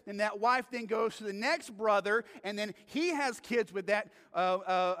kids, then that wife then goes to the next brother, and then he has kids with that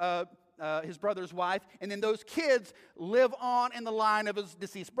his brother's wife, and then those kids live on in the line of his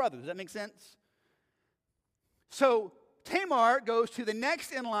deceased brother. Does that make sense? So Tamar goes to the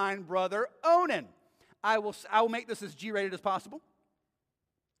next in line brother, Onan. I will make this as G-rated as possible.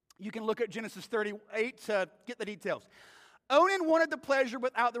 You can look at Genesis 38 to get the details. Onan wanted the pleasure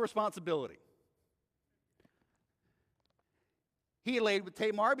without the responsibility. He laid with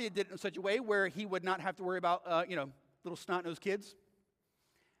Tamar, but he did it in such a way where he would not have to worry about, little snot-nosed kids.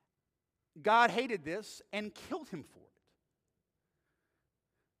 God hated this and killed him for it.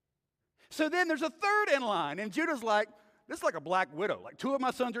 So then there's a third in line, and Judah's like, this is like a black widow. Like, 2 of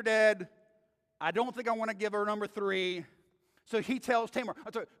my sons are dead. I don't think I want to give her number 3. So he tells Tamar,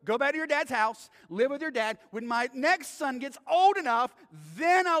 go back to your dad's house, live with your dad. When my next son gets old enough,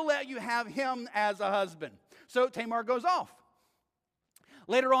 then I'll let you have him as a husband. So Tamar goes off.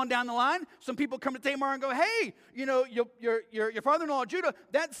 Later on down the line, some people come to Tamar and go, hey, your father-in-law Judah,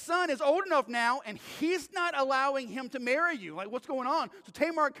 that son is old enough now, and he's not allowing him to marry you. Like, what's going on? So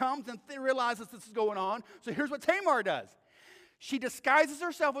Tamar comes and realizes this is going on. So here's what Tamar does. She disguises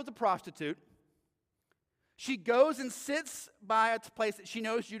herself as a prostitute. She goes and sits by a place that she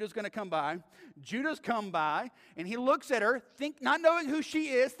knows Judah's going to come by. Judah's come by, and he looks at her, not knowing who she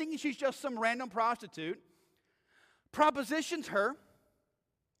is, thinking she's just some random prostitute, propositions her.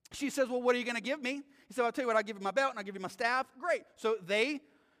 She says, well, what are you going to give me? He said, I'll tell you what, I'll give you my belt, and I'll give you my staff. Great. So they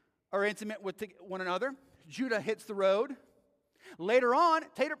are intimate with one another. Judah hits the road. Later on,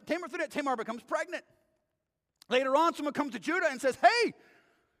 Tamar becomes pregnant. Later on, someone comes to Judah and says, hey,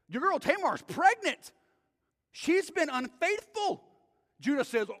 your girl Tamar's pregnant. She's been unfaithful. Judah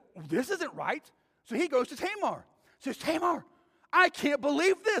says, oh, this isn't right. So he goes to Tamar. Says, Tamar, I can't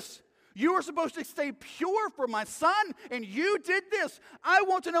believe this. You were supposed to stay pure for my son, and you did this. I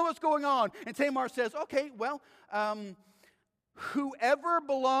want to know what's going on. And Tamar says, okay, well, whoever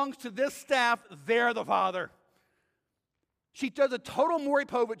belongs to this staff, they're the father. She does a total Maury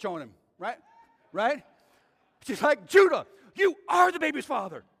Povich on him, right? Right? She's like, Judah, you are the baby's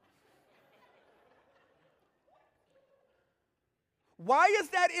father. Why is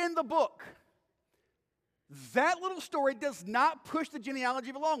that in the book? That little story does not push the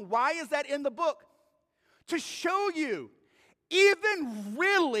genealogy along. Why is that in the book? To show you, even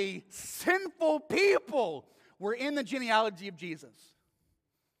really sinful people were in the genealogy of Jesus.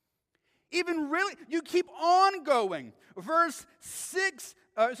 Even really, you keep on going. Verse 5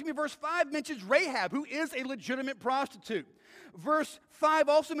 mentions Rahab, who is a legitimate prostitute. Verse 5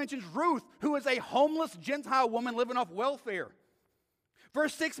 also mentions Ruth, who is a homeless Gentile woman living off welfare.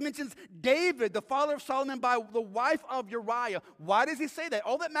 Verse 6 mentions David, the father of Solomon, by the wife of Uriah. Why does he say that?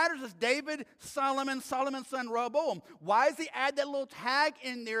 All that matters is David, Solomon's son Rehoboam. Why does he add that little tag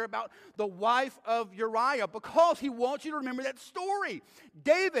in there about the wife of Uriah? Because he wants you to remember that story.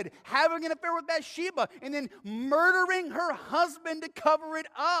 David having an affair with Bathsheba and then murdering her husband to cover it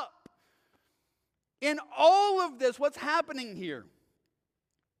up. In all of this, what's happening here?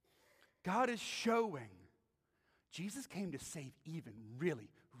 God is showing Jesus came to save even really,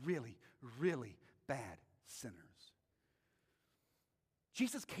 really, really bad sinners.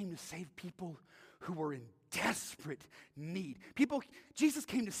 Jesus came to save people who were in desperate need. Jesus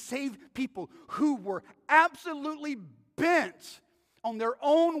came to save people who were absolutely bent on their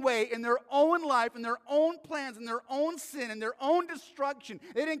own way, in their own life, in their own plans, in their own sin, in their own destruction.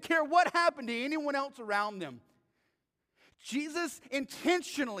 They didn't care what happened to anyone else around them. Jesus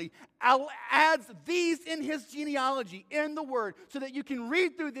intentionally adds these in his genealogy, in the Word, so that you can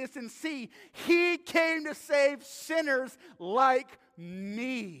read through this and see he came to save sinners like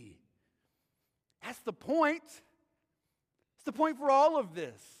me. That's the point. It's the point for all of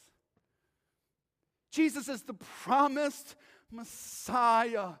this. Jesus is the promised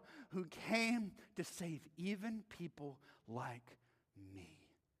Messiah who came to save even people like me.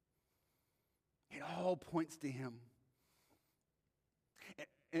 It all points to him.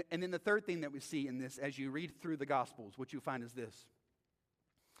 And then the third thing that we see in this, as you read through the Gospels, what you find is this.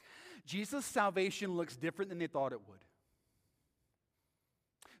 Jesus' salvation looks different than they thought it would.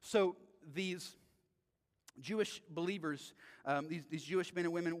 So these Jewish believers, these Jewish men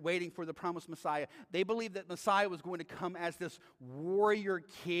and women waiting for the promised Messiah, they believed that Messiah was going to come as this warrior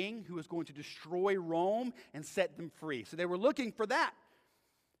king who was going to destroy Rome and set them free. So they were looking for that,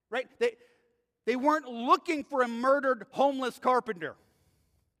 right? They weren't looking for a murdered homeless carpenter.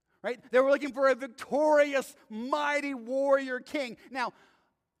 Right? They were looking for a victorious, mighty warrior king. Now,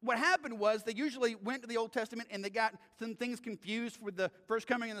 what happened was they usually went to the Old Testament and they got some things confused with the first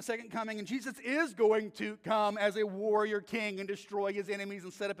coming and the second coming. And Jesus is going to come as a warrior king and destroy his enemies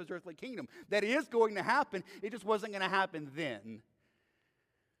and set up his earthly kingdom. That is going to happen. It just wasn't going to happen then.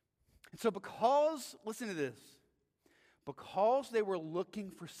 And so listen to this, because they were looking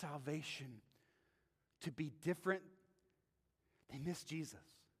for salvation to be different, they missed Jesus.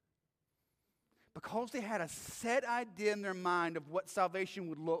 Because they had a set idea in their mind of what salvation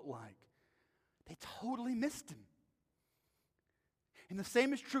would look like, they totally missed him. And the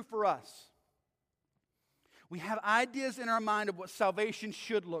same is true for us. We have ideas in our mind of what salvation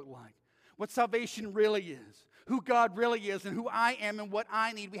should look like, what salvation really is, who God really is, and who I am and what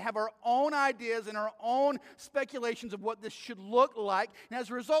I need. We have our own ideas and our own speculations of what this should look like. And as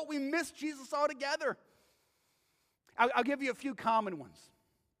a result, we miss Jesus altogether. I'll give you a few common ones.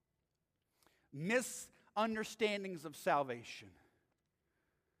 Misunderstandings of salvation.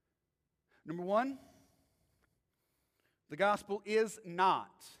 Number one, the gospel is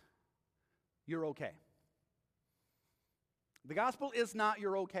not, you're okay. The gospel is not,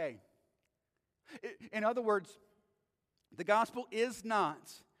 you're okay. In other words, the gospel is not,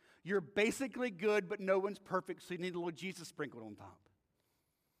 you're basically good, but no one's perfect, so you need a little Jesus sprinkled on top.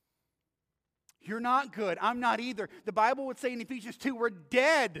 You're not good. I'm not either. The Bible would say in Ephesians 2, we're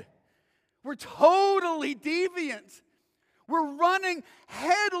dead. We're totally deviant. We're running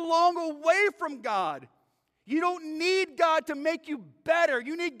headlong away from God. You don't need God to make you better.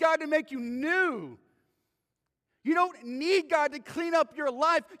 You need God to make you new. You don't need God to clean up your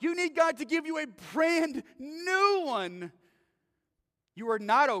life. You need God to give you a brand new one. You are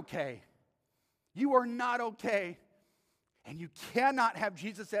not okay. You are not okay. And you cannot have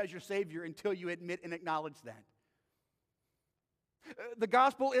Jesus as your Savior until you admit and acknowledge that. The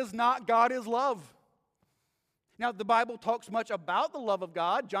gospel is not God is love. Now, the Bible talks much about the love of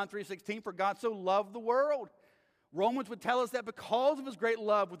God. John 3:16, for God so loved the world. Romans would tell us that because of his great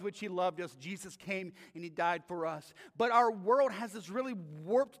love with which he loved us, Jesus came and he died for us. But our world has this really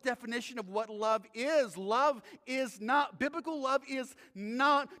warped definition of what love is. Love is not, biblical love is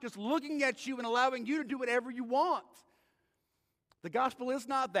not just looking at you and allowing you to do whatever you want. The gospel is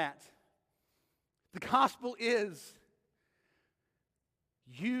not that. The gospel is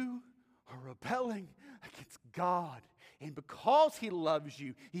you are rebelling against God And because he loves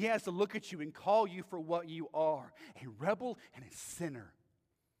you, he has to look at you and call you for what you are, a rebel and a sinner.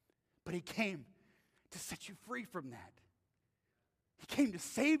 But he came to set you free from that. He came to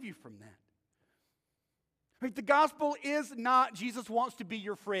save you from that. Right? The gospel is not Jesus wants to be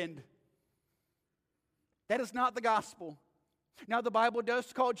your friend. That is not the gospel. Now, the Bible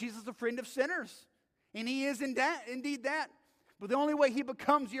does call Jesus a friend of sinners, and he is indeed that. But the only way he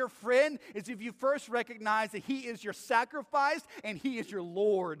becomes your friend is if you first recognize that he is your sacrifice and he is your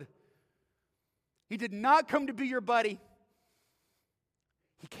Lord. He did not come to be your buddy.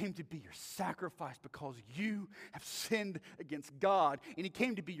 He came to be your sacrifice because you have sinned against God. And he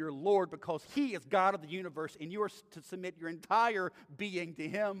came to be your Lord because he is God of the universe and you are to submit your entire being to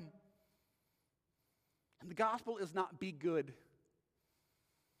him. And the gospel is not be good.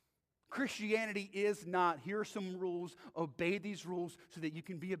 Christianity is not, here are some rules, obey these rules so that you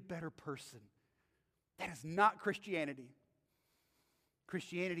can be a better person. That is not Christianity.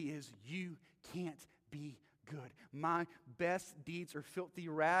 Christianity is you can't be good. My best deeds are filthy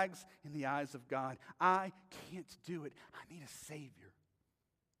rags in the eyes of God. I can't do it. I need a Savior.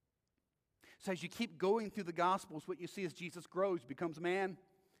 So as you keep going through the Gospels, what you see is Jesus grows, becomes man.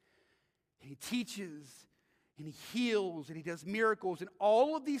 And he teaches, and he heals, and he does miracles. And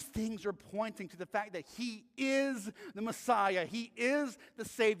all of these things are pointing to the fact that he is the Messiah. He is the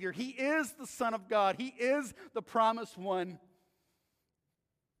Savior. He is the Son of God. He is the promised one.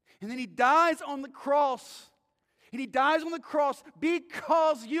 And then he dies on the cross. And he dies on the cross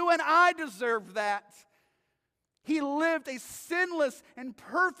because you and I deserve that. He lived a sinless and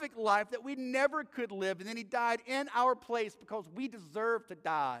perfect life that we never could live. And then he died in our place because we deserve to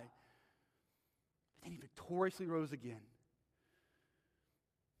die. And he victoriously rose again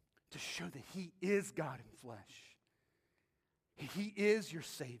to show that he is God in flesh. And he is your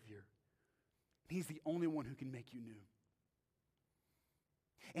Savior. And he's the only one who can make you new.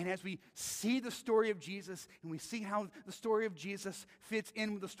 And as we see the story of Jesus, and we see how the story of Jesus fits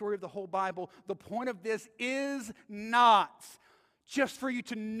in with the story of the whole Bible, the point of this is not just for you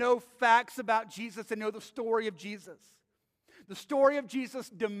to know facts about Jesus and know the story of Jesus. The story of Jesus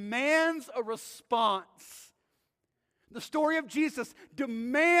demands a response. The story of Jesus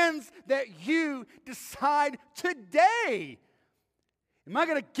demands that you decide today, am I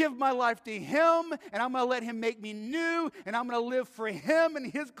going to give my life to him and I'm going to let him make me new and I'm going to live for him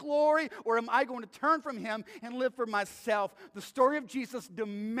and his glory, or am I going to turn from him and live for myself? The story of Jesus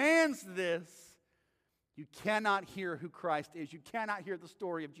demands this. You cannot hear who Christ is. You cannot hear the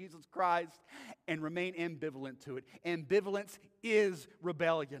story of Jesus Christ and remain ambivalent to it. Ambivalence is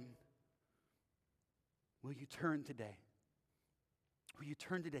rebellion. Will you turn today? Will you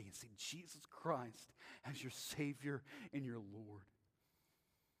turn today and say Jesus Christ as your Savior and your Lord?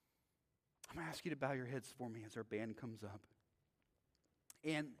 I'm going to ask you to bow your heads for me as our band comes up.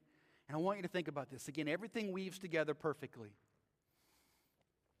 And I want you to think about this. Again, everything weaves together perfectly.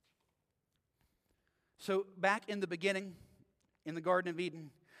 So back in the beginning, in the Garden of Eden,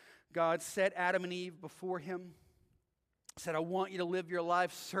 God set Adam and Eve before him, said, I want you to live your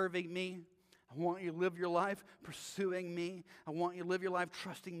life serving me. I want you to live your life pursuing me. I want you to live your life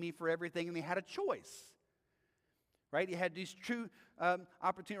trusting me for everything. And they had a choice. Right? You had these true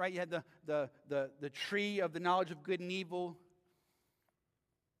opportunities, right? You had the tree of the knowledge of good and evil.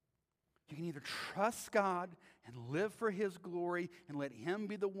 You can either trust God and live for his glory and let him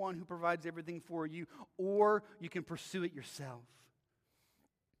be the one who provides everything for you, or you can pursue it yourself.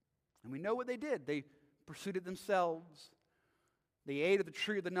 And we know what they did. They pursued it themselves. They ate of the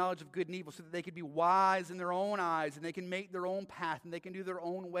tree of the knowledge of good and evil so that they could be wise in their own eyes and they can make their own path and they can do their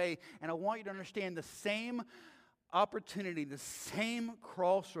own way. And I want you to understand the same opportunity, the same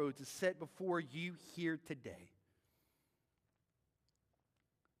crossroads is set before you here today.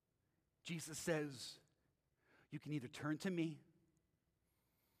 Jesus says, you can either turn to me,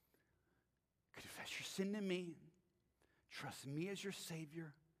 confess your sin to me, trust me as your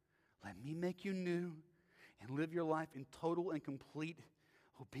Savior, let me make you new, and live your life in total and complete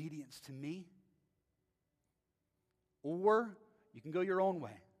obedience to me. Or you can go your own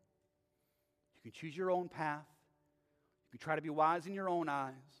way. You can choose your own path. You can try to be wise in your own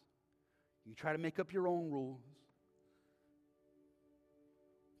eyes. You can try to make up your own rules.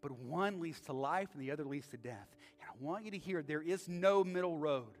 But one leads to life and the other leads to death. And I want you to hear, there is no middle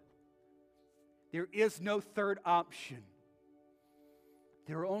road. There is no third option.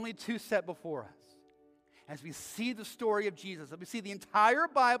 There are only two set before us. As we see the story of Jesus, as we see the entire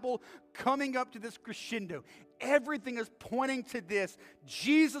Bible coming up to this crescendo, everything is pointing to this.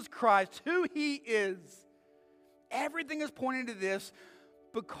 Jesus Christ, who he is. Everything is pointing to this.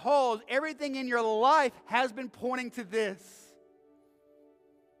 because everything in your life has been pointing to this.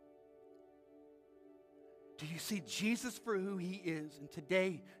 Do you see Jesus for who he is? And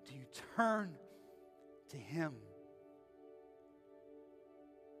today, do you turn to him?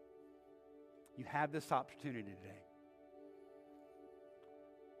 You have this opportunity today.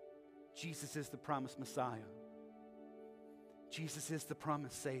 Jesus is the promised Messiah. Jesus is the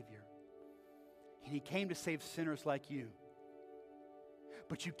promised Savior. And he came to save sinners like you.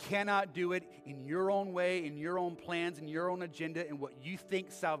 But you cannot do it in your own way, in your own plans, in your own agenda, and what you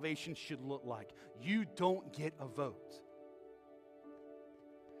think salvation should look like. You don't get a vote.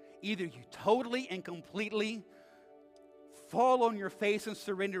 Either you totally and completely fall on your face and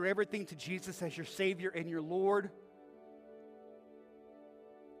surrender everything to Jesus as your Savior and your Lord,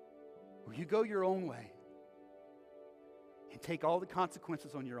 or you go your own way and take all the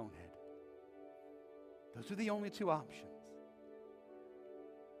consequences on your own head. Those are the only two options.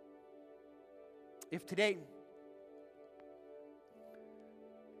 If today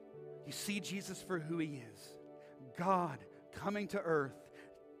you see Jesus for who he is, God coming to earth,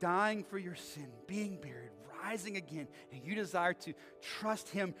 dying for your sin, being buried, rising again, and you desire to trust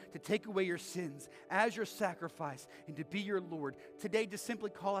him to take away your sins as your sacrifice and to be your Lord, today just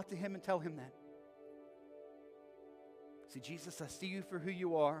simply call out to him and tell him that. See, Jesus, I see you for who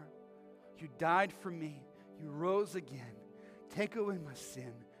you are. You died for me. You rose again. Take away my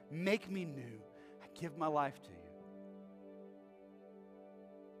sin. Make me new. I give my life to you.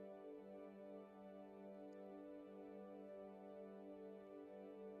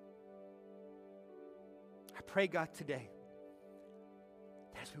 I pray, God, today,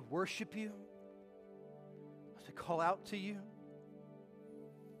 that as we worship you, as we call out to you,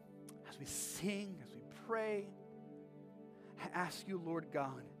 as we sing, as we pray, I ask you, Lord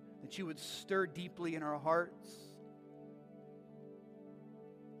God, that you would stir deeply in our hearts.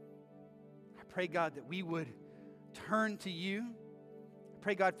 I pray, God, that we would turn to you. I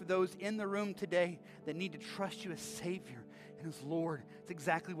pray, God, for those in the room today that need to trust you as Savior and as Lord. It's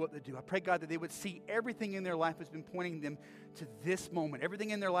exactly what they do. I pray, God, that they would see everything in their life has been pointing them to this moment.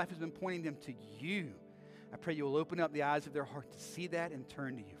 Everything in their life has been pointing them to you. I pray you will open up the eyes of their heart to see that and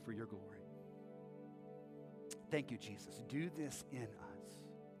turn to you for your glory. Thank you, Jesus. Do this in us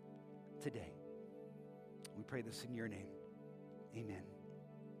today. We pray this in your name. Amen.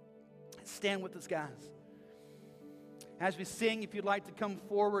 Stand with us, guys. As we sing, if you'd like to come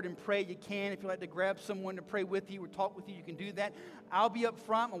forward and pray, you can. If you'd like to grab someone to pray with you or talk with you, you can do that. I'll be up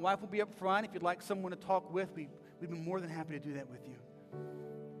front. My wife will be up front. If you'd like someone to talk with, we'd be more than happy to do that with you.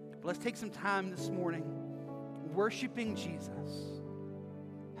 But let's take some time this morning worshiping Jesus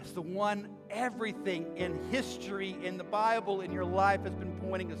as the one everything in history, in the Bible, in your life has been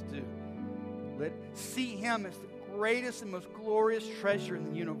pointing us to. Let's see him as the greatest and most glorious treasure in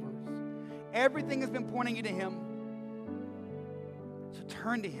the universe. Everything has been pointing you to him. So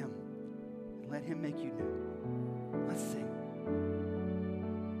turn to him and let him make you new. Let's sing.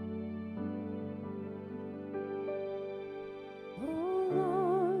 Oh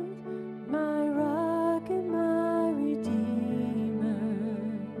Lord, my rock and my redeemer,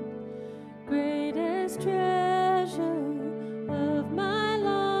 greatest treasure of my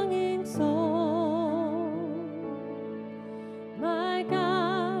longing soul, my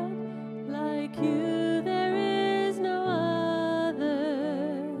God, like you there is no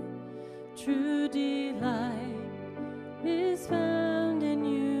other. True delight is found in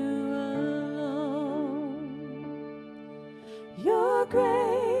you alone. Your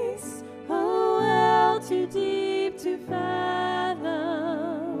grace, oh well too deep to fathom.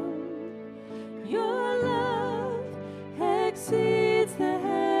 Your love exceeds the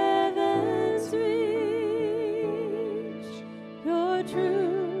heavens reach. Your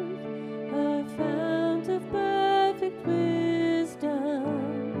truth, a fount of perfect wisdom,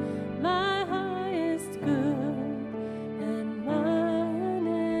 my highest good and my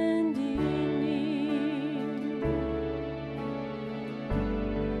unending need.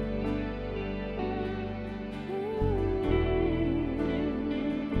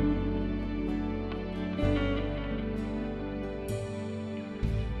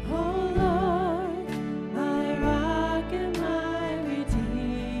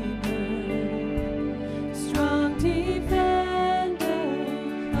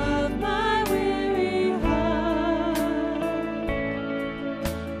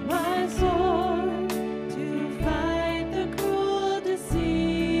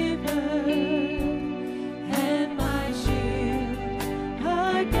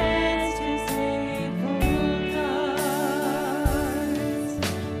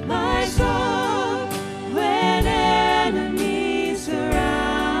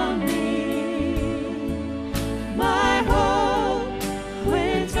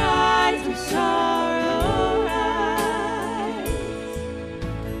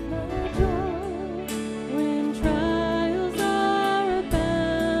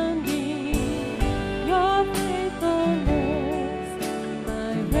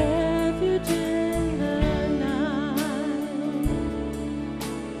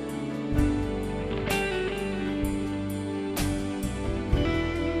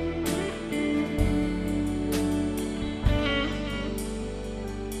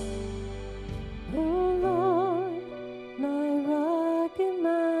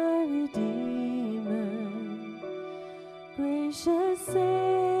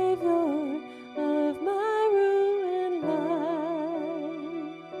 Savior of my ruined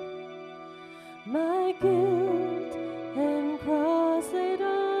life, my guilt and cross laid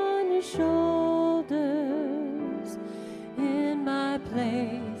on your shoulders. In my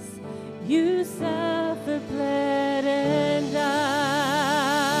place, you suffered, bled, and died.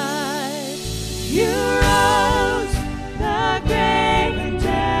 You rose, the grave and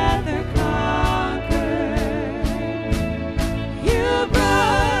death are conquered. You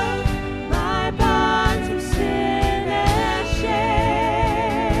broke my bonds of sin and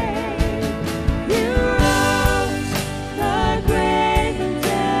shame. You rose, the grave and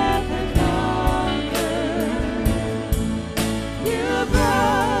death are conquered. You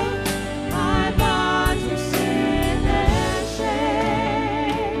broke my bonds of sin and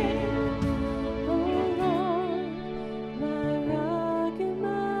shame. Oh Lord, my rock and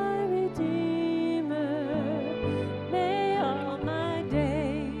my redeemer, may all my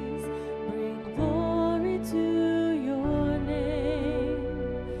days bring glory to your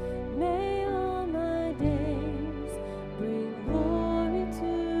name. May all my days bring glory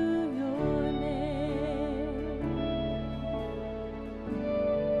to your name.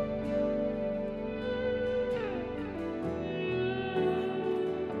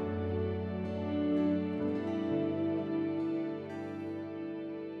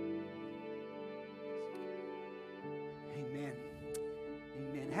 Amen.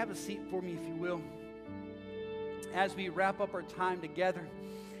 Amen. Have a seat for me, if you will. As we wrap up our time together,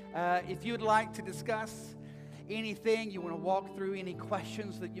 if you would like to discuss anything, you want to walk through any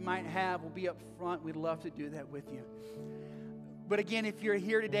questions that you might have, we'll be up front. We'd love to do that with you. But again, if you're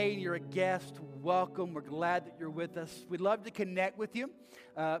here today and you're a guest, welcome. We're glad that you're with us. We'd love to connect with you.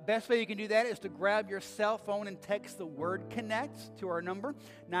 Best way you can do that is to grab your cell phone and text the word CONNECT to our number,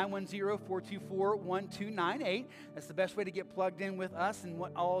 910-424-1298. That's the best way to get plugged in with us and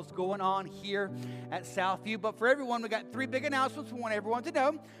what all is going on here at Southview. But for everyone, we got 3 big announcements we want everyone to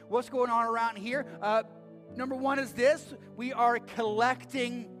know what's going on around here. Number 1 is this. We are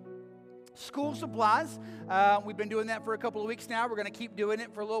collecting school supplies. We've been doing that for a couple of weeks now. We're going to keep doing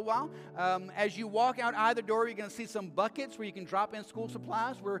it for a little while. As you walk out either door, you're going to see some buckets where you can drop in school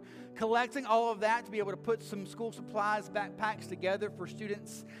supplies. We're collecting all of that to be able to put some school supplies, backpacks together for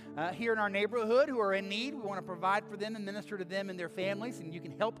students here in our neighborhood who are in need. We want to provide for them and minister to them and their families, and you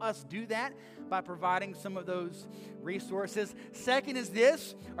can help us do that by providing some of those resources. Second is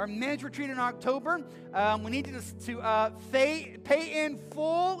this, our men's retreat in October. We need you to pay in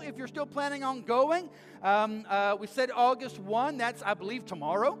full if you're still planning on going. We said August 1. That's, I believe,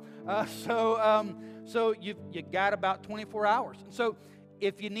 tomorrow. So you got about 24 hours. So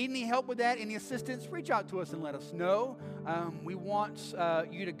if you need any help with that, any assistance, reach out to us and let us know. We want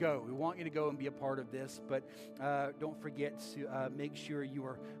you to go. We want you to go and be a part of this. But don't forget to make sure you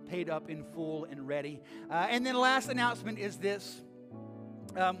are paid up in full and ready. And then last announcement is this.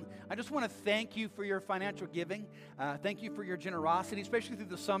 I just want to thank you for your financial giving. Thank you for your generosity, especially through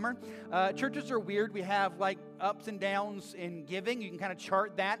the summer. Churches are weird. We have like ups and downs in giving. You can kind of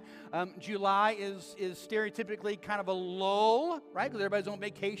chart that. July is stereotypically kind of a lull, right? Because everybody's on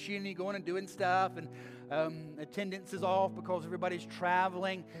vacation and you're going and doing stuff, and attendance is off because everybody's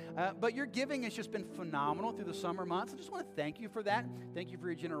traveling. But your giving has just been phenomenal through the summer months. I just want to thank you for that. Thank you for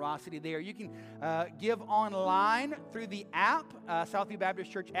your generosity there. You can give online through the app, Southview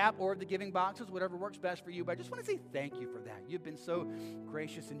Baptist Church app, or the giving boxes, whatever works best for you. But I just want to say thank you for that. You've been so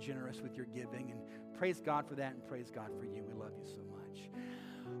gracious and generous with your giving, and praise God for that, and praise God for you. We love you so much.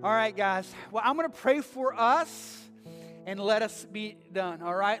 All right, guys. Well, I'm going to pray for us and let us be done.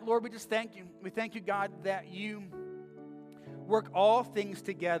 All right, Lord, we just thank you. We thank you, God, that you work all things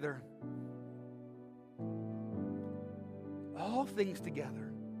together. All things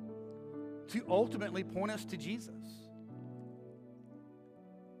together to ultimately point us to Jesus.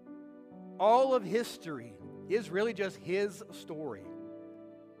 All of history is really just his story.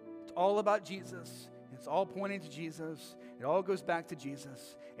 It's all about Jesus. It's all pointing to Jesus. It all goes back to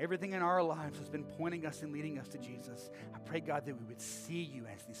Jesus. Everything in our lives has been pointing us and leading us to Jesus. I pray, God, that we would see you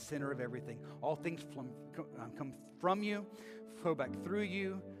as the center of everything. All things come from you, flow back through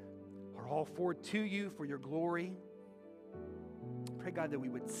you, are all forward to you for your glory. I pray, God, that we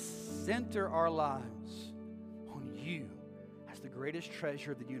would center our lives on you as the greatest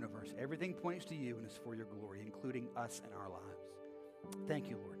treasure of the universe. Everything points to you and is for your glory, including us and our lives. Thank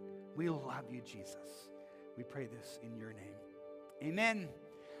you, Lord. We love you, Jesus. We pray this in your name. Amen.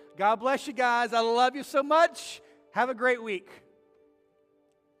 God bless you guys. I love you so much. Have a great week.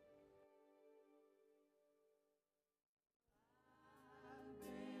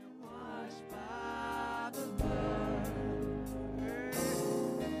 Washed by the blood.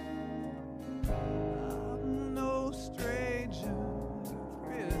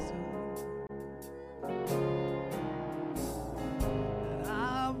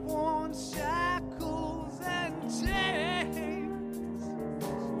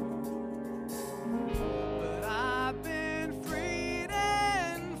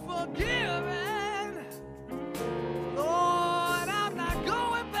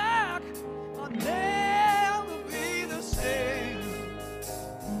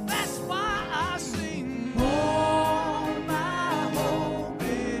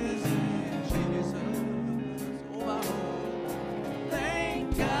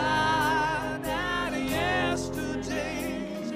 God.